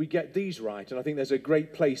known that if we get these right, and I think there's a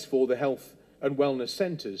great place for the health and wellness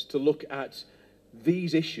centres to look at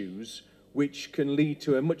these issues, which can lead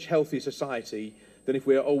to a much healthier society than if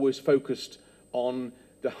we're always focused on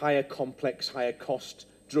the higher complex, higher cost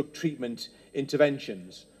drug treatment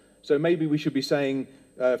interventions. So maybe we should be saying,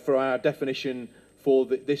 for our definition for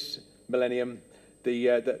this millennium,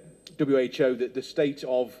 the WHO, that the state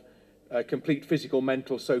of complete physical,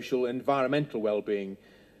 mental, social, environmental well-being,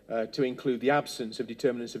 to include the absence of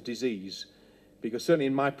determinants of disease. Because certainly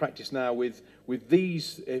in my practice now with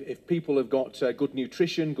these, if people have got good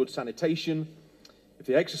nutrition, good sanitation, if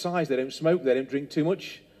they exercise, they don't smoke, they don't drink too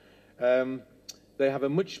much, they have a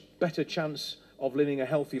much better chance of living a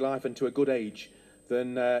healthy life and to a good age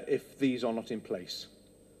than if these are not in place.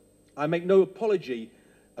 I make no apology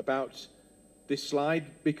about this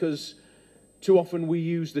slide because too often we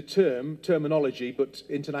use the terminology, but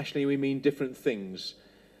internationally we mean different things.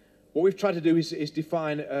 What we've tried to do is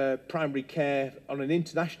define primary care on an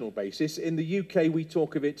international basis. In the UK, we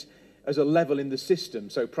talk of it as a level in the system.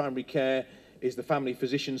 So primary care is the family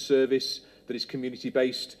physician service that is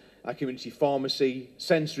community-based, our community pharmacy,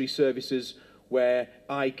 sensory services, where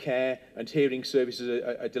eye care and hearing services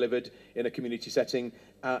are delivered in a community setting,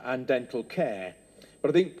 and dental care. But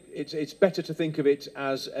I think it's better to think of it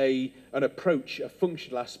as an approach, a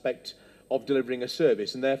functional aspect of delivering a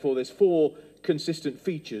service. And therefore, there's 4 consistent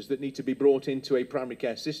features that need to be brought into a primary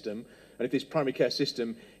care system. And if this primary care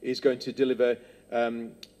system is going to deliver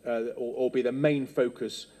or be the main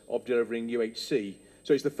focus of delivering UHC.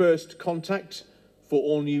 So it's the first contact for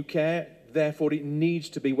all new care. Therefore, it needs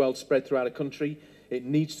to be well spread throughout the country. It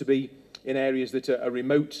needs to be in areas that are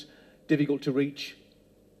remote, difficult to reach.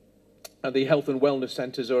 And the health and wellness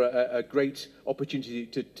centres are a great opportunity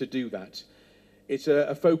to do that. It's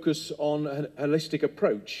a focus on a holistic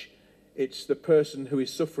approach. It's the person who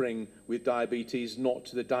is suffering with diabetes,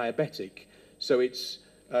 not the diabetic. So it's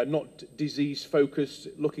not disease-focused,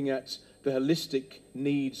 looking at the holistic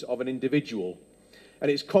needs of an individual.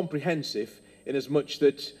 And it's comprehensive in as much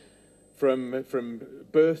that from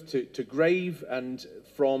birth to grave and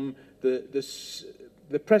from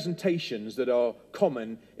the presentations that are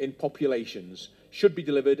common in populations should be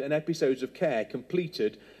delivered and episodes of care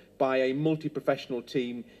completed by a multi-professional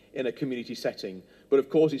team in a community setting. But of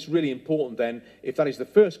course, it's really important then, if that is the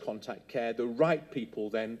first contact care, the right people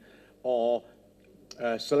then are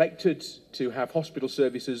selected to have hospital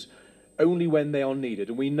services only when they are needed.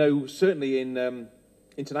 And we know certainly in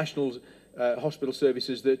international hospital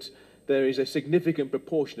services that there is a significant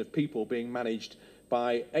proportion of people being managed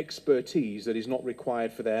by expertise that is not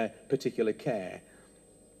required for their particular care.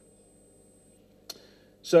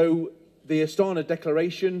 So the Astana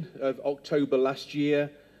Declaration of October last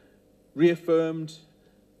year reaffirmed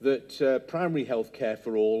that primary health care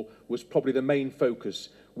for all was probably the main focus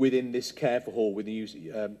within this care for all, with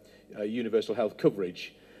the universal health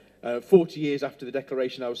coverage. 40 years after the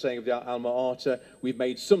declaration, I was saying, of the Alma Ata, we've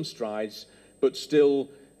made some strides, but still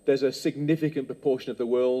there's a significant proportion of the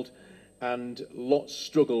world and lots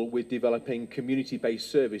struggle with developing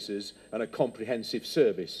community-based services and a comprehensive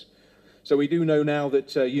service. So we do know now that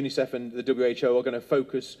UNICEF and the WHO are going to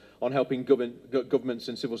focus on helping governments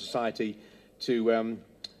and civil society to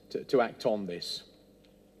act on this.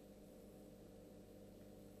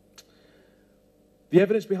 The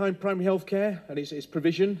evidence behind primary health care and its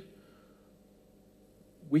provision,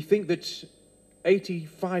 we think that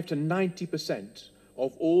 85 to 90%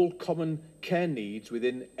 of all common care needs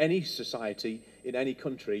within any society in any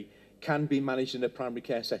country can be managed in a primary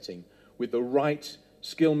care setting with the right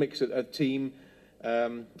skill mix of team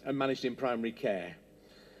and managed in primary care.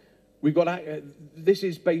 We've got this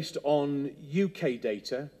is based on UK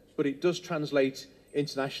data, but it does translate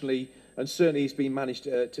internationally, and certainly it's been managed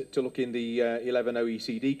to look in the 11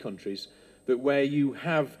 OECD countries, that where you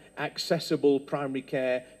have accessible primary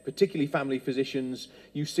care, particularly family physicians,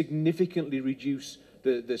 you significantly reduce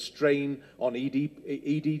the strain on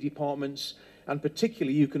ED departments, and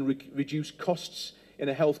particularly you can reduce costs in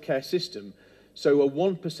a healthcare system. So a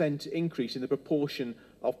 1% increase in the proportion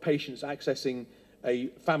of patients accessing a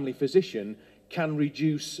family physician can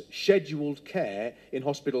reduce scheduled care in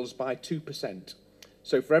hospitals by 2%.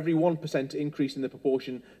 So for every 1% increase in the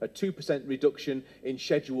proportion, a 2% reduction in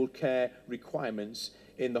scheduled care requirements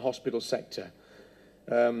in the hospital sector.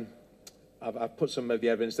 I've put some of the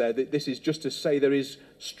evidence there. This is just to say there is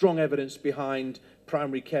strong evidence behind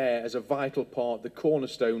primary care as a vital part, the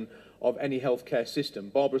cornerstone of any healthcare system.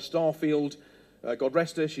 Barbara Starfield, God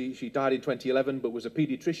rest her, she died in 2011, but was a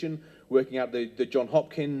paediatrician working at the John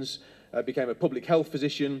Hopkins, became a public health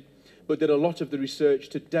physician, but did a lot of the research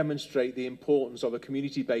to demonstrate the importance of a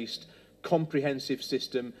community-based, comprehensive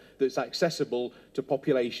system that's accessible to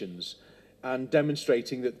populations, and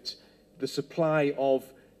demonstrating that the supply of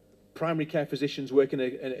primary care physicians working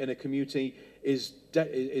in a community is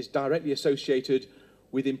directly associated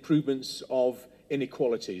with improvements of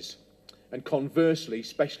inequalities. And conversely,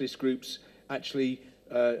 specialist groups actually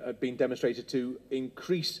have been demonstrated to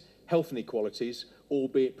increase health inequalities,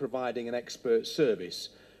 albeit providing an expert service.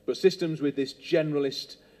 But systems with this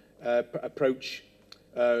generalist approach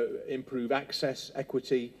improve access,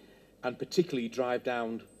 equity, and particularly drive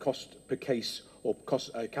down cost per case or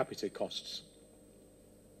cost capita costs.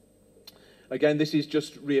 Again, this is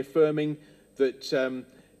just reaffirming that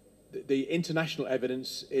the international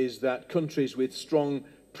evidence is that countries with strong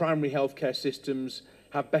primary healthcare systems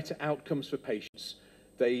have better outcomes for patients.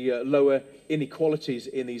 They lower inequalities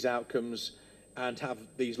in these outcomes and have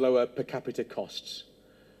these lower per capita costs.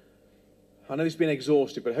 I know it's been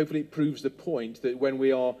exhaustive, but hopefully it proves the point that when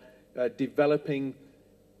we are developing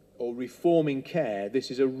or reforming care,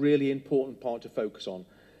 this is a really important part to focus on.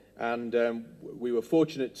 And we were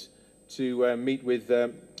fortunate to meet with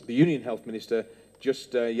the Union Health Minister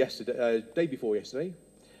just yesterday, day before yesterday,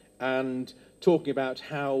 and talking about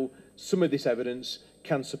how some of this evidence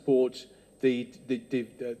can support the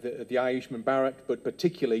Ayushman Bharat, but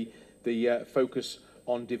particularly the focus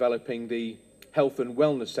on developing the health and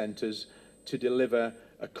wellness centres to deliver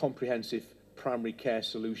a comprehensive primary care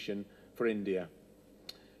solution for India.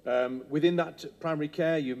 Within that primary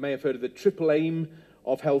care, you may have heard of the triple aim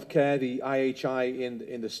of healthcare. The IHI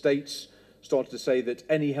in the States started to say that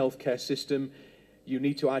any healthcare system, you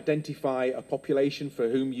need to identify a population for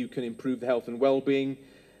whom you can improve the health and well-being,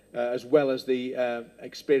 as well as the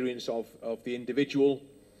experience of the individual.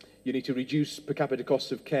 You need to reduce per capita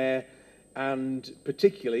costs of care, and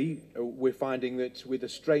particularly we're finding that with the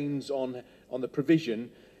strains on the provision,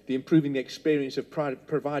 the improving the experience of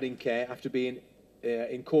providing care after being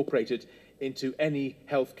incorporated into any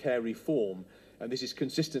healthcare reform. And this is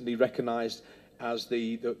consistently recognised as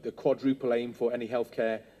the quadruple aim for any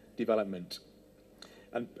healthcare development.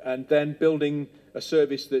 And then building a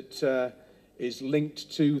service that is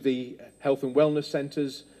linked to the health and wellness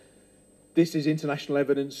centres. This is international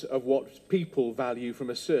evidence of what people value from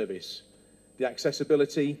a service. The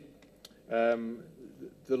accessibility, the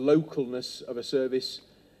localness of a service,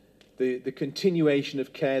 the continuation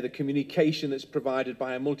of care, the communication that's provided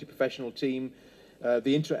by a multi-professional team,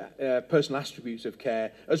 the interpersonal attributes of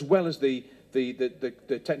care, as well as the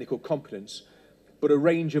technical competence, but a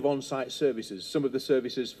range of on-site services. Some of the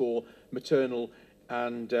services for maternal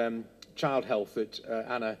and child health that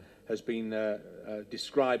Anna has been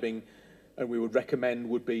describing, and we would recommend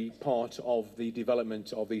would be part of the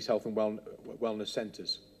development of these health and wellness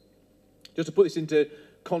centres. Just to put this into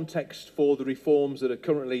context for the reforms that are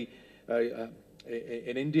currently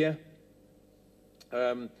in India,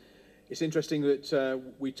 it's interesting that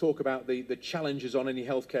we talk about the challenges on any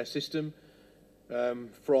healthcare system,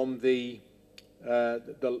 from the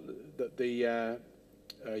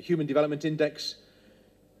Human Development Index.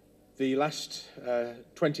 The last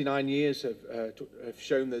 29 years have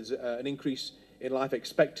shown there's an increase in life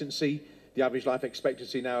expectancy. The average life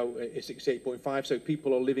expectancy now is 68.5, so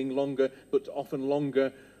people are living longer, but often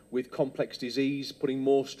longer with complex disease, putting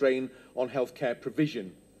more strain on healthcare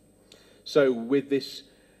provision. So with this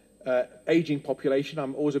ageing population,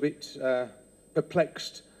 I'm always a bit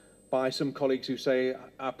perplexed by some colleagues who say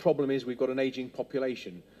our problem is we've got an ageing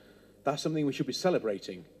population. That's something we should be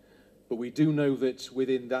celebrating. But we do know that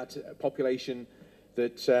within that population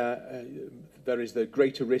that there is the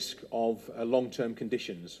greater risk of long-term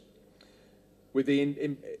conditions. With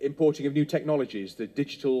the importing of new technologies, the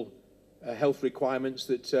digital health requirements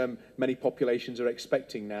that many populations are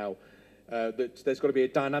expecting now, that there's got to be a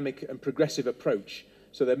dynamic and progressive approach.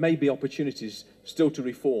 So there may be opportunities still to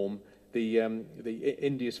reform the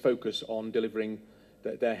India's focus on delivering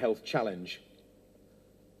their health challenge.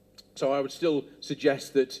 So I would still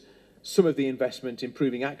suggest that some of the investment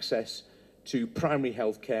improving access to primary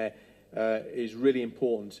health care is really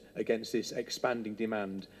important against this expanding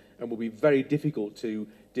demand, and will be very difficult to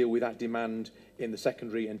deal with that demand in the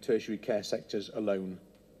secondary and tertiary care sectors alone.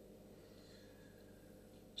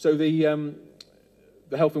 So the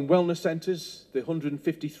health and wellness centres, the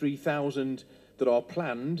 153,000 that are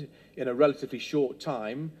planned in a relatively short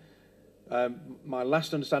time, my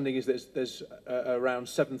last understanding is that there's around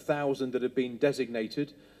 7,000 that have been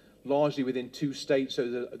designated, largely within 2 states,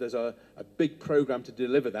 so there's a big programme to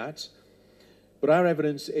deliver that. But our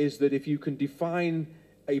evidence is that if you can define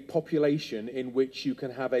a population in which you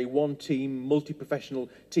can have a one-team, multi-professional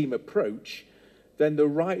team approach, then the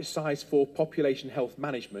right size for population health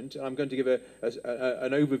management, and I'm going to give an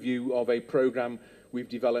overview of a programme we've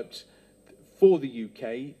developed for the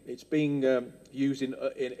UK. It's being used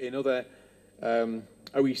in other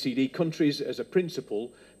OECD countries as a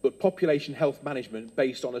principle, but population health management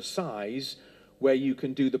based on a size where you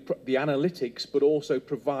can do the analytics but also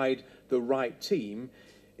provide the right team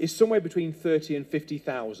is somewhere between 30 and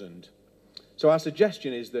 50,000. So our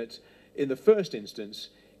suggestion is that in the first instance,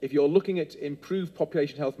 if you're looking at improved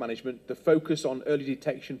population health management, the focus on early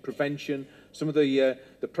detection, prevention, some of the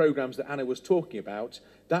programs that Anna was talking about,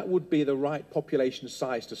 that would be the right population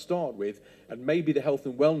size to start with, and maybe the health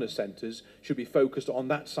and wellness centres should be focused on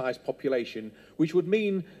that size population, which would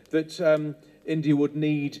mean that India would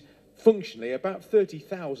need functionally about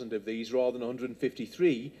 30,000 of these rather than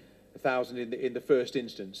 153,000 in the first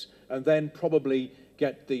instance, and then probably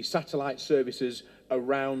get the satellite services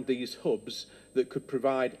around these hubs that could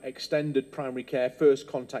provide extended primary care, first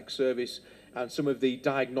contact service, and some of the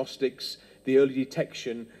diagnostics, the early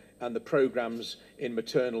detection, and the programmes in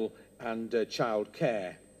maternal and child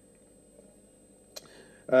care.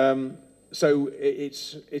 So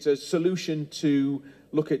it's a solution to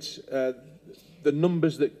look at the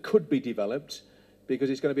numbers that could be developed, because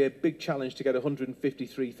it's going to be a big challenge to get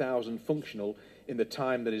 153,000 functional in the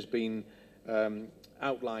time that has been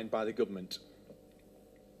outlined by the government.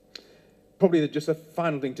 Probably just a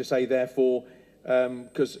final thing to say, therefore,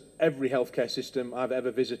 because every healthcare system I've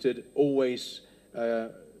ever visited always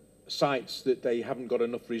cites that they haven't got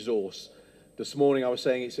enough resource. This morning I was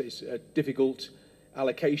saying it's a difficult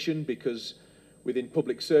allocation because within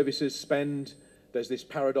public services spend, there's this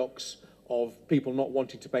paradox of people not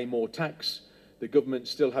wanting to pay more tax, the government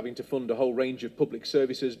still having to fund a whole range of public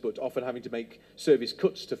services, but often having to make service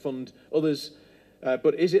cuts to fund others.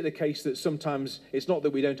 But is it the case that sometimes it's not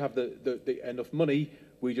that we don't have enough money,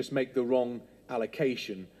 we just make the wrong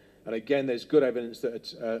allocation? And again, there's good evidence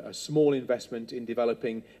that a small investment in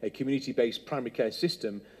developing a community-based primary care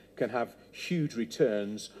system can have huge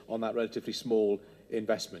returns on that relatively small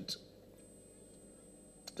investment.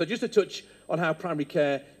 So just to touch on how primary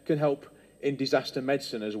care can help in disaster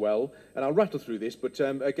medicine as well, and I'll rattle through this, but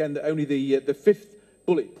again, only the fifth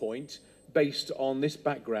bullet point based on this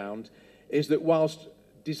background is that whilst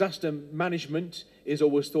disaster management is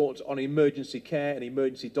always thought on emergency care and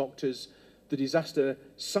emergency doctors, the disaster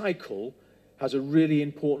cycle has a really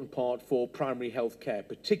important part for primary health care,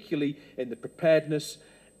 particularly in the preparedness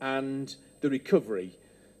and the recovery.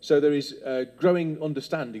 So there is a growing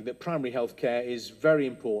understanding that primary health care is very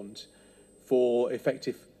important for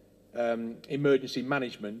effective emergency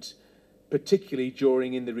management, particularly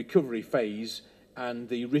during in the recovery phase and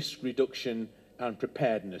the risk reduction and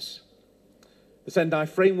preparedness. The Sendai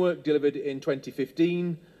framework delivered in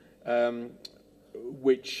 2015,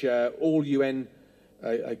 which all UN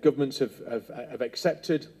governments have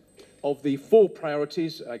accepted. Of the 4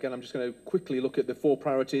 priorities, again, I'm just going to quickly look at the 4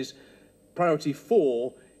 priorities. Priority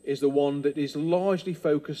 4 is the one that is largely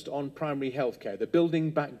focused on primary health care, the building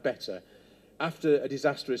back better. After a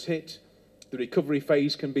disaster has hit, the recovery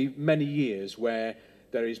phase can be many years where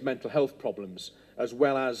there is mental health problems, as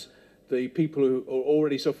well as the people who are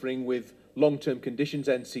already suffering with long-term conditions,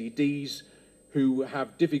 NCDs, who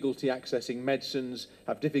have difficulty accessing medicines,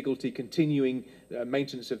 have difficulty continuing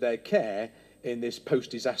maintenance of their care in this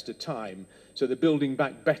post-disaster time. So the Building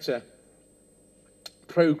Back Better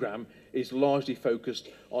programme is largely focused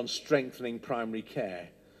on strengthening primary care.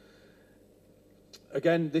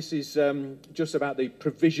 Again, this is just about the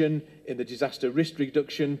provision in the disaster risk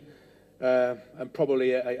reduction, and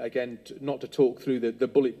probably, again, not to talk through the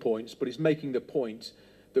bullet points, but it's making the point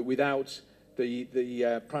that without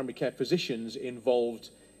the primary care physicians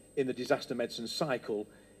involved in the disaster medicine cycle,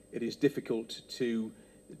 it is difficult to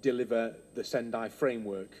deliver the Sendai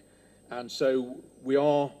framework. And so we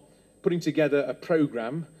are putting together a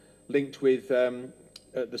programme linked with,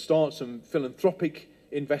 at the start, some philanthropic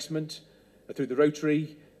investment through the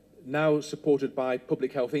Rotary, now supported by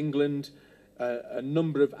Public Health England, a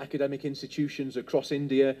number of academic institutions across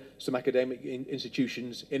India, some academic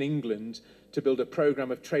institutions in England, to build a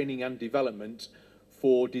programme of training and development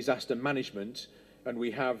for disaster management. And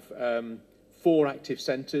we have 4 active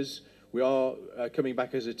centres. We are coming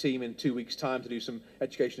back as a team in 2 weeks' time to do some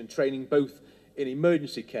education and training, both in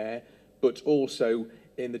emergency care, but also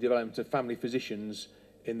in the development of family physicians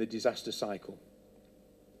in the disaster cycle.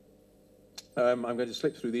 I'm going to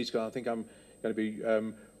slip through these because I think I'm going to be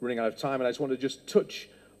running out of time, and I just want to just touch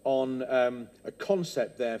on a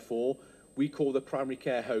concept, therefore, we call the primary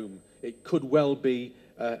care home. It could well be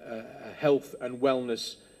a health and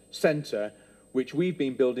wellness centre, which we've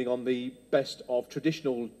been building on the best of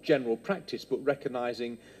traditional general practice, but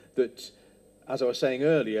recognising that, as I was saying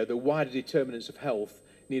earlier, the wider determinants of health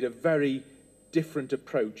need a very different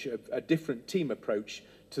approach, a different team approach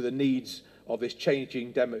to the needs of this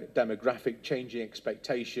changing demographic, changing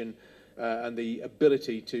expectation, and the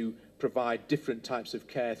ability to provide different types of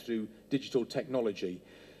care through digital technology.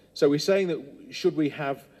 So we're saying that should we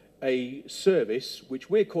have a service, which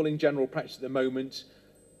we're calling general practice at the moment,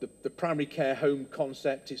 the primary care home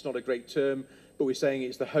concept, it's not a great term, but we're saying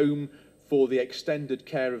it's the home for the extended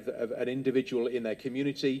care of an individual in their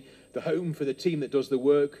community, the home for the team that does the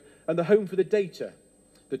work, and the home for the data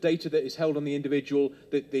that is held on the individual,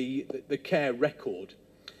 the care record.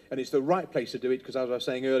 And it's the right place to do it because, as I was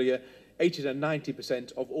saying earlier, 80 to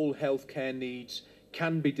 90% of all healthcare needs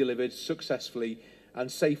can be delivered successfully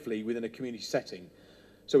and safely within a community setting.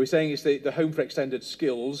 So we're saying it's the home for extended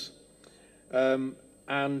skills,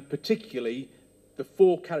 and particularly the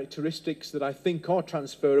 4 characteristics that I think are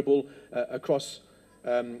transferable across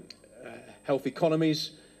health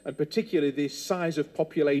economies, and particularly the size of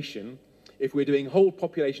population. If we're doing whole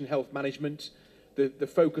population health management, the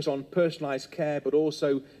focus on personalised care, but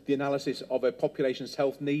also the analysis of a population's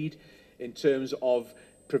health need in terms of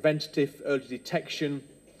preventative early detection,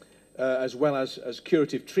 as well as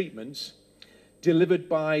curative treatments, delivered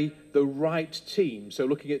by the right team. So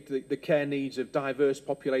looking at the care needs of diverse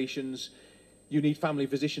populations, you need family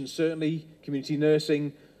physicians certainly, community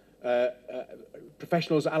nursing,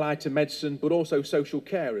 professionals allied to medicine, but also social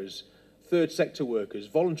carers, third sector workers,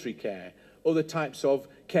 voluntary care, other types of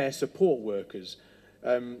care support workers,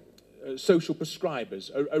 social prescribers,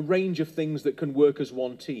 a range of things that can work as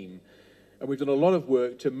one team. And we've done a lot of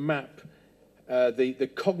work to map the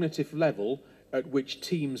cognitive level at which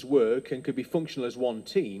teams work and could be functional as one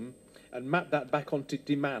team, and map that back onto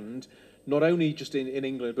demand, not only just in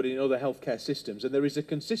England, but in other healthcare systems. And there is a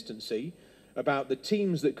consistency about the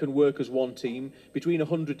teams that can work as one team, between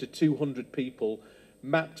 100 to 200 people,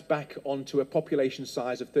 mapped back onto a population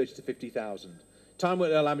size of 30 to 50,000. Time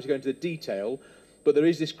won't allow me to go into the detail, but there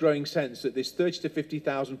is this growing sense that this 30 to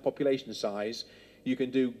 50,000 population size, you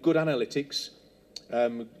can do good analytics,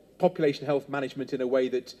 population health management in a way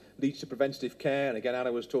that leads to preventative care. And again,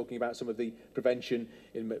 Anna was talking about some of the prevention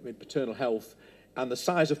in maternal health, and the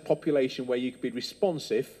size of population where you could be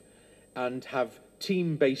responsive and have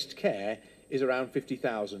team-based care is around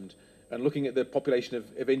 50,000. And looking at the population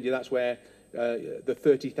of India, that's where the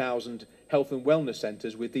 30,000 health and wellness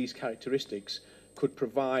centres with these characteristics could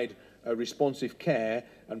provide a responsive care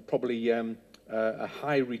and probably a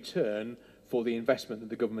high return for the investment that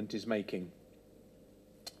the government is making.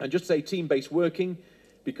 And just say team-based working,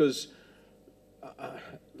 because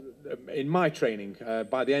in my training,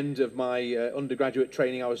 by the end of my undergraduate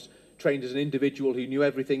training, I was trained as an individual who knew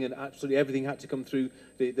everything, and absolutely everything had to come through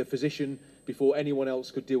the physician before anyone else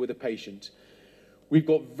could deal with a patient. We've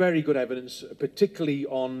got very good evidence, particularly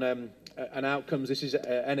on and outcomes. This is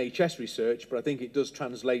NHS research, but I think it does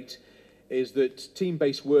translate, is that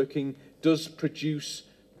team-based working does produce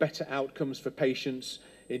better outcomes for patients,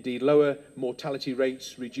 indeed lower mortality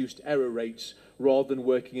rates, reduced error rates, rather than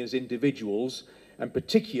working as individuals, and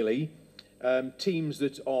particularly teams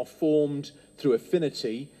that are formed through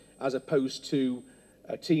affinity, as opposed to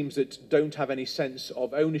teams that don't have any sense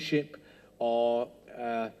of ownership, or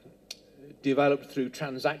developed through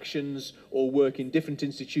transactions or work in different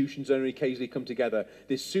institutions only occasionally come together.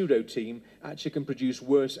 This pseudo team actually can produce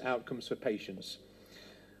worse outcomes for patients.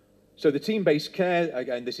 So the team-based care,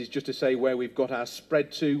 again, this is just to say where we've got our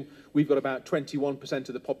spread to. We've got about 21%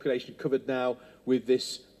 of the population covered now with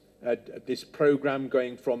this programme,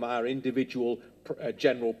 going from our individual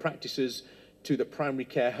general practices to the primary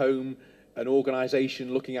care home, an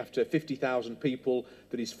organisation looking after 50,000 people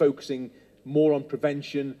that is focusing more on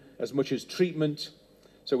prevention as much as treatment.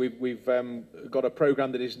 So we've got a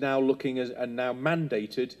programme that is now looking and now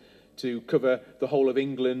mandated to cover the whole of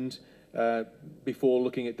England before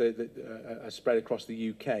looking at a spread across the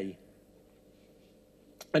UK.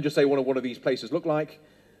 And just say what one of these places look like.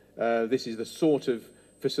 This is the sort of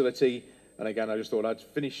facility, and again, I just thought I'd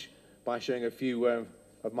finish by showing a few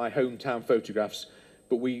of my hometown photographs.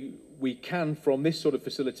 But we can, from this sort of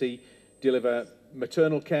facility, deliver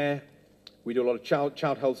maternal care. We do a lot of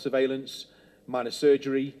child health surveillance, minor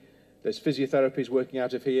surgery. There's physiotherapies working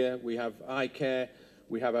out of here. We have eye care.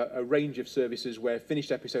 We have a range of services where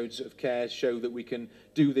finished episodes of care show that we can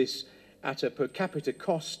do this at a per capita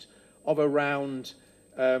cost of around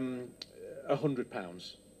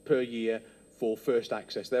 £100 per year for first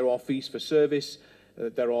access. There are fees for service,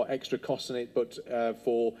 there are extra costs in it, but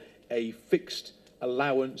for a fixed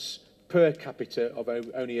allowance per capita of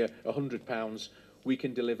only £100, we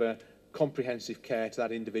can deliver comprehensive care to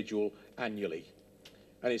that individual annually.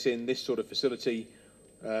 And it's in this sort of facility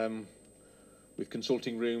with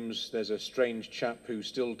consulting rooms. There's a strange chap who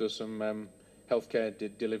still does some healthcare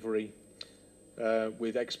delivery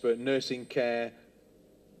with expert nursing care,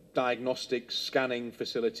 diagnostics, scanning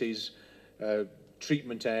facilities,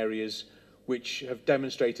 treatment areas, which have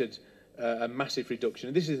demonstrated a massive reduction.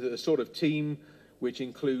 And this is the sort of team which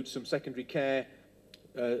includes some secondary care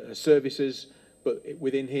services, but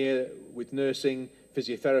within here with nursing,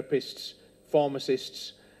 physiotherapists,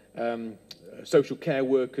 pharmacists, social care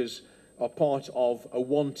workers are part of a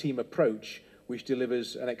one-team approach which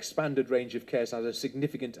delivers an expanded range of care, so has a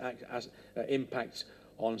significant impact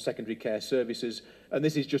on secondary care services. And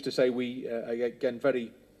this is just to say we, again,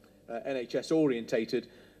 very NHS orientated,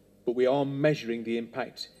 but we are measuring the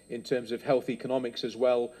impact in terms of health economics as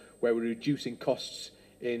well, where we're reducing costs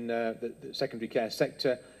in the secondary care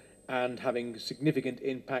sector and having significant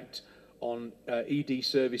impact on ED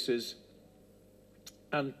services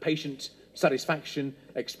and patient satisfaction,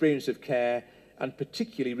 experience of care, and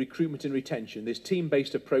particularly recruitment and retention. This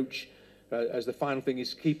team-based approach, as the final thing,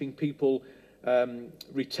 is keeping people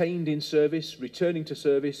retained in service, returning to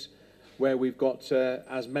service, where we've got,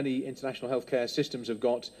 as many international healthcare systems have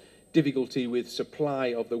got, difficulty with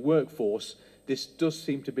supply of the workforce. this does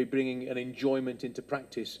seem to be bringing an enjoyment into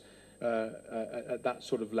practice at that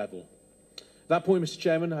sort of level. At that point, Mr.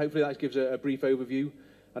 Chairman, hopefully that gives a brief overview.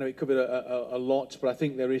 I know it covered a lot, but I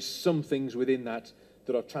think there is some things within that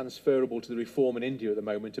that are transferable to the reform in India at the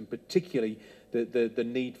moment, and particularly the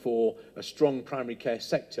need for a strong primary care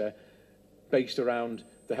sector based around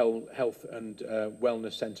the health and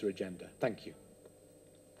wellness centre agenda. Thank you.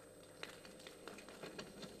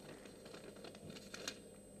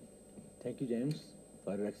 Thank you, James,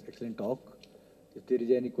 for your excellent talk. If there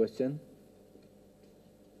is any question.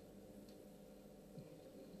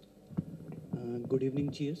 Good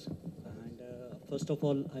evening, Cheers. And first of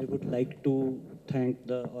all, I would like to thank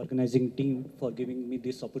the organizing team for giving me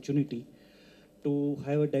this opportunity to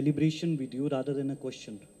have a deliberation with you rather than a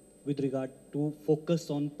question with regard to focus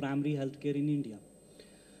on primary healthcare in India.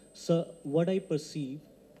 So what I perceive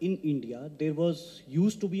in India, there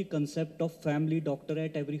used to be a concept of family doctor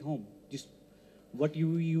at every home. Just what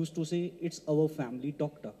you used to say, it's our family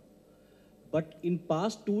doctor. But in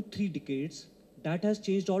past 2-3 decades, that has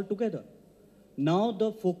changed altogether. Now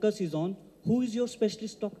the focus is on who is your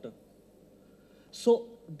specialist doctor. So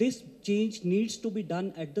this change needs to be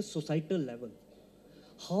done at the societal level.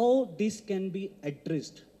 How this can be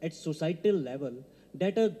addressed at societal level,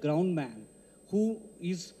 that a ground man who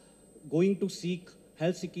is going to seek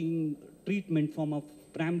health-seeking treatment from a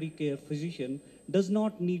primary care physician does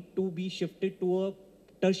not need to be shifted to a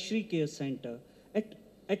tertiary care center.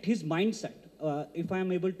 At his mindset, if I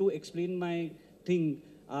am able to explain my thing,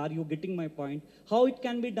 are you getting my point? How it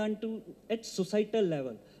can be done at societal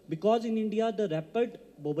level? Because in India, the rapid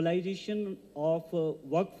mobilization of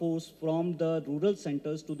workforce from the rural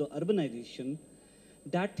centers to the urbanization,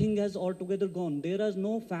 that thing has altogether gone. There are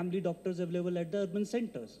no family doctors available at the urban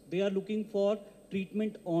centers. They are looking for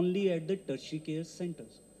treatment only at the tertiary care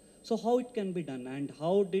centers. So how it can be done, and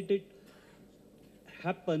how did it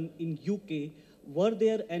happen in UK? Were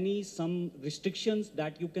there some restrictions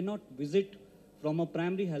that you cannot visit from a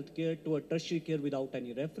primary health care to a tertiary care without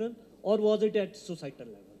any referral, or was it at societal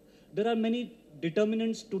level? There are many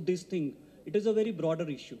determinants to this thing. It is a very broader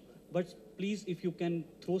issue, but please, if you can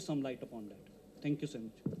throw some light upon that. Thank you so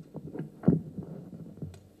much.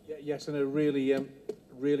 Yes, and a really,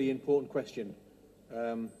 really important question.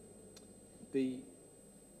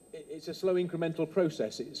 It's a slow incremental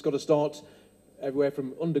process. It's got to start everywhere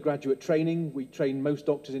from undergraduate training. We train most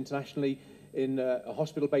doctors internationally in a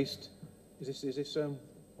hospital-based. Is this on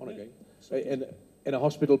again? In a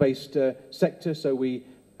hospital-based sector, so we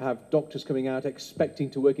have doctors coming out expecting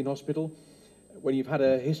to work in hospital. When you've had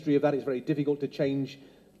a history of that, it's very difficult to change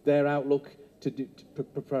their outlook to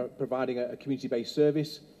providing a community-based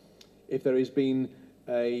service. If there has been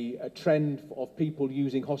a trend of people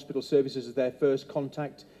using hospital services as their first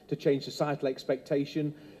contact to change societal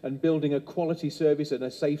expectation and building a quality service and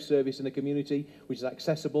a safe service in a community which is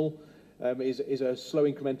accessible, is a slow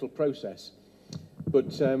incremental process.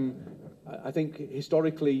 But I think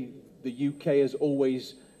historically the UK has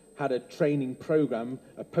always had a training program,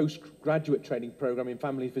 a postgraduate training program in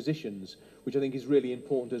family physicians, which I think is really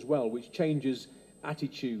important as well, which changes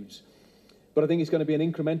attitudes. But I think it's going to be an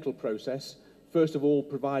incremental process. First of all,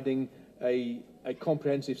 providing a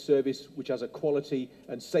comprehensive service which has a quality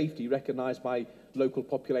and safety recognised by local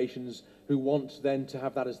populations who want then to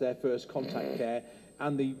have that as their first contact care,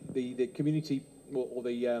 and the community or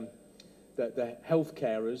the health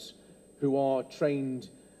carers who are trained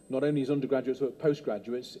not only as undergraduates but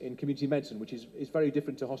postgraduates in community medicine, which is very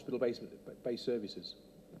different to hospital-based services.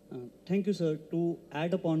 Thank you, sir. To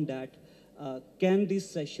add upon that, can this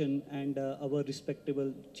session and our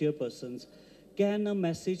respectable chairpersons, can a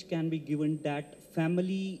message can be given that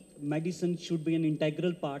family medicine should be an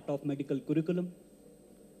integral part of medical curriculum?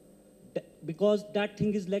 Because that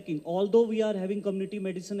thing is lacking. Although we are having community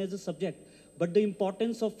medicine as a subject, but the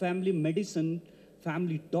importance of family medicine,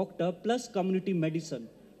 family doctor plus community medicine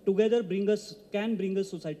together can bring us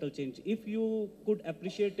societal change. If you could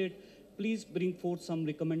appreciate it, please bring forth some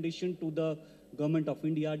recommendation to the Government of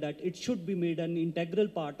India that it should be made an integral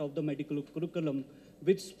part of the medical curriculum,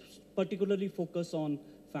 which particularly focus on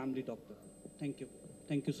family doctor. Thank you.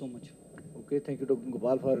 Thank you so much. Okay, thank you, Dr.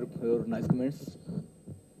 Gopal, for your nice comments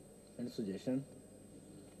and suggestion.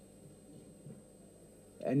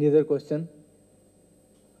 Any other question?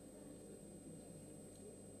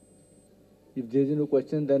 If there is no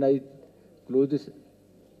question, then I close this.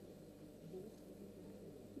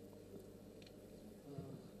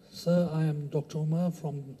 Sir, I am Dr. Umar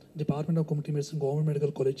from Department of Community Medicine, Government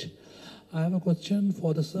Medical College. I have a question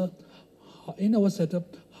for the sir. In our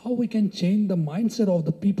setup, how we can change the mindset of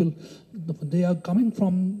the people. They are going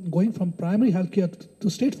from primary healthcare to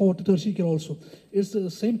straightforward to tertiary care also. It's the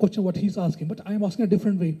same question what he's asking, but I am asking a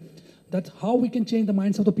different way. That how we can change the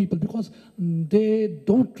minds of the people, because they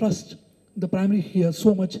don't trust the primary here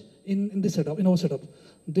so much in this setup, in our setup.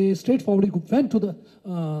 They straightforwardly went to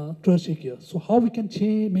the tertiary care. So how we can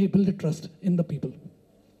change, may build a trust in the people?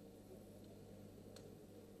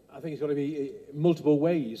 I think it's got to be multiple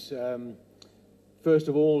ways. First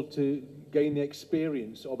of all, to gain the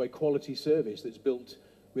experience of a quality service that's built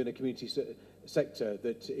within a community sector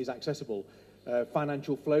that is accessible.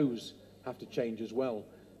 Financial flows have to change as well,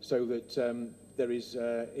 so that there is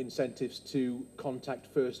incentives to contact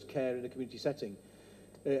first care in a community setting.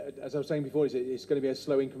 As I was saying before, it's going to be a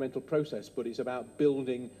slow incremental process, but it's about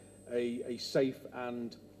building a safe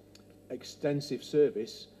and extensive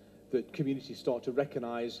service that communities start to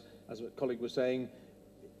recognise, as a colleague was saying,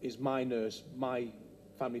 is my nurse, my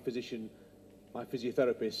family physician, my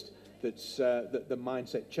physiotherapist, that the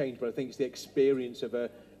mindset change. But I think it's the experience of a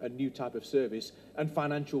new type of service, and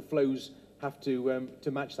financial flows have to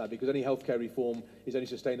match that, because any healthcare reform is only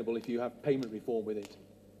sustainable if you have payment reform with it.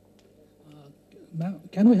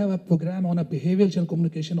 Can we have a program on a behavioral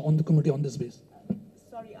communication on the community on this base?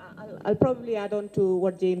 Sorry, I'll probably add on to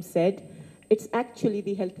what James said. It's actually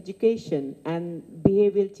the health education and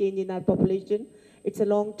behavioral change in our population. It's a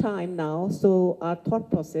long time now, so our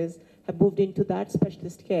thought process have moved into that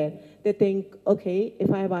specialist care. They think, okay,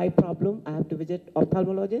 if I have eye problem, I have to visit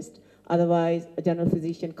ophthalmologist. Otherwise, a general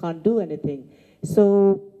physician can't do anything.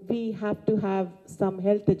 So we have to have some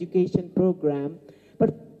health education program.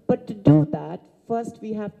 But to do that, first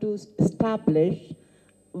we have to establish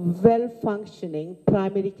well-functioning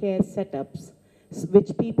primary care setups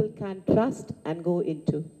which people can trust and go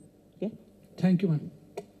into. Okay? Thank you, ma'am.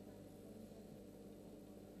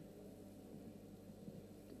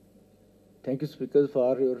 Thank you, speakers,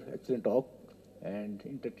 for your excellent talk and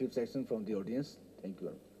interactive session from the audience. Thank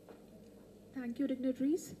you. Thank you,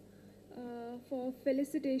 dignitaries. For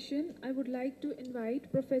felicitation, I would like to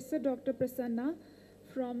invite Professor Dr. Prasanna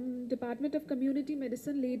from Department of Community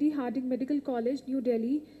Medicine, Lady Hardinge Medical College, New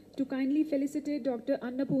Delhi, to kindly felicitate Dr.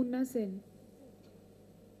 Annapurna Sen.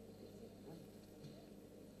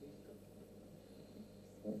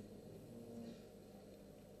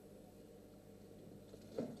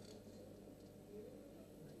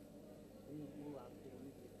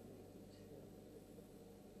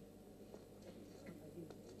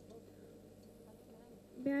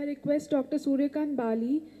 May I request Dr. Suryakant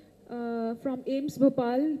Bali from AIMS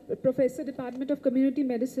Bhopal, Professor, Department of Community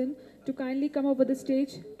Medicine, to kindly come over the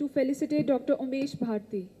stage to felicitate Dr. Umesh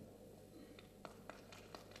Bharti.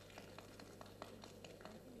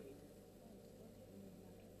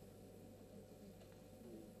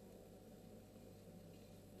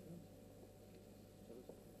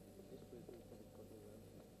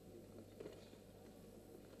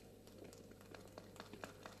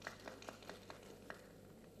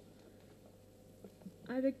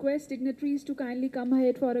 I request dignitaries to kindly come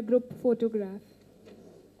ahead for a group photograph.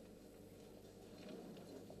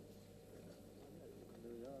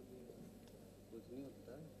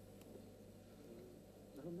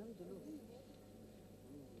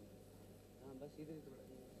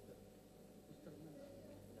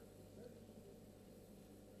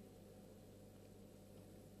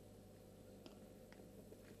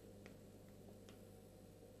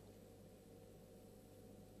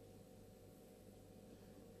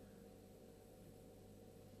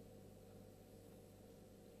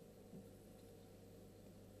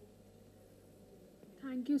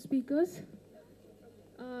 Thank you, speakers.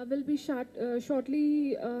 We'll be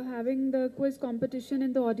shortly having the quiz competition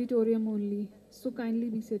in the auditorium only. So kindly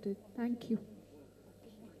be seated. Thank you.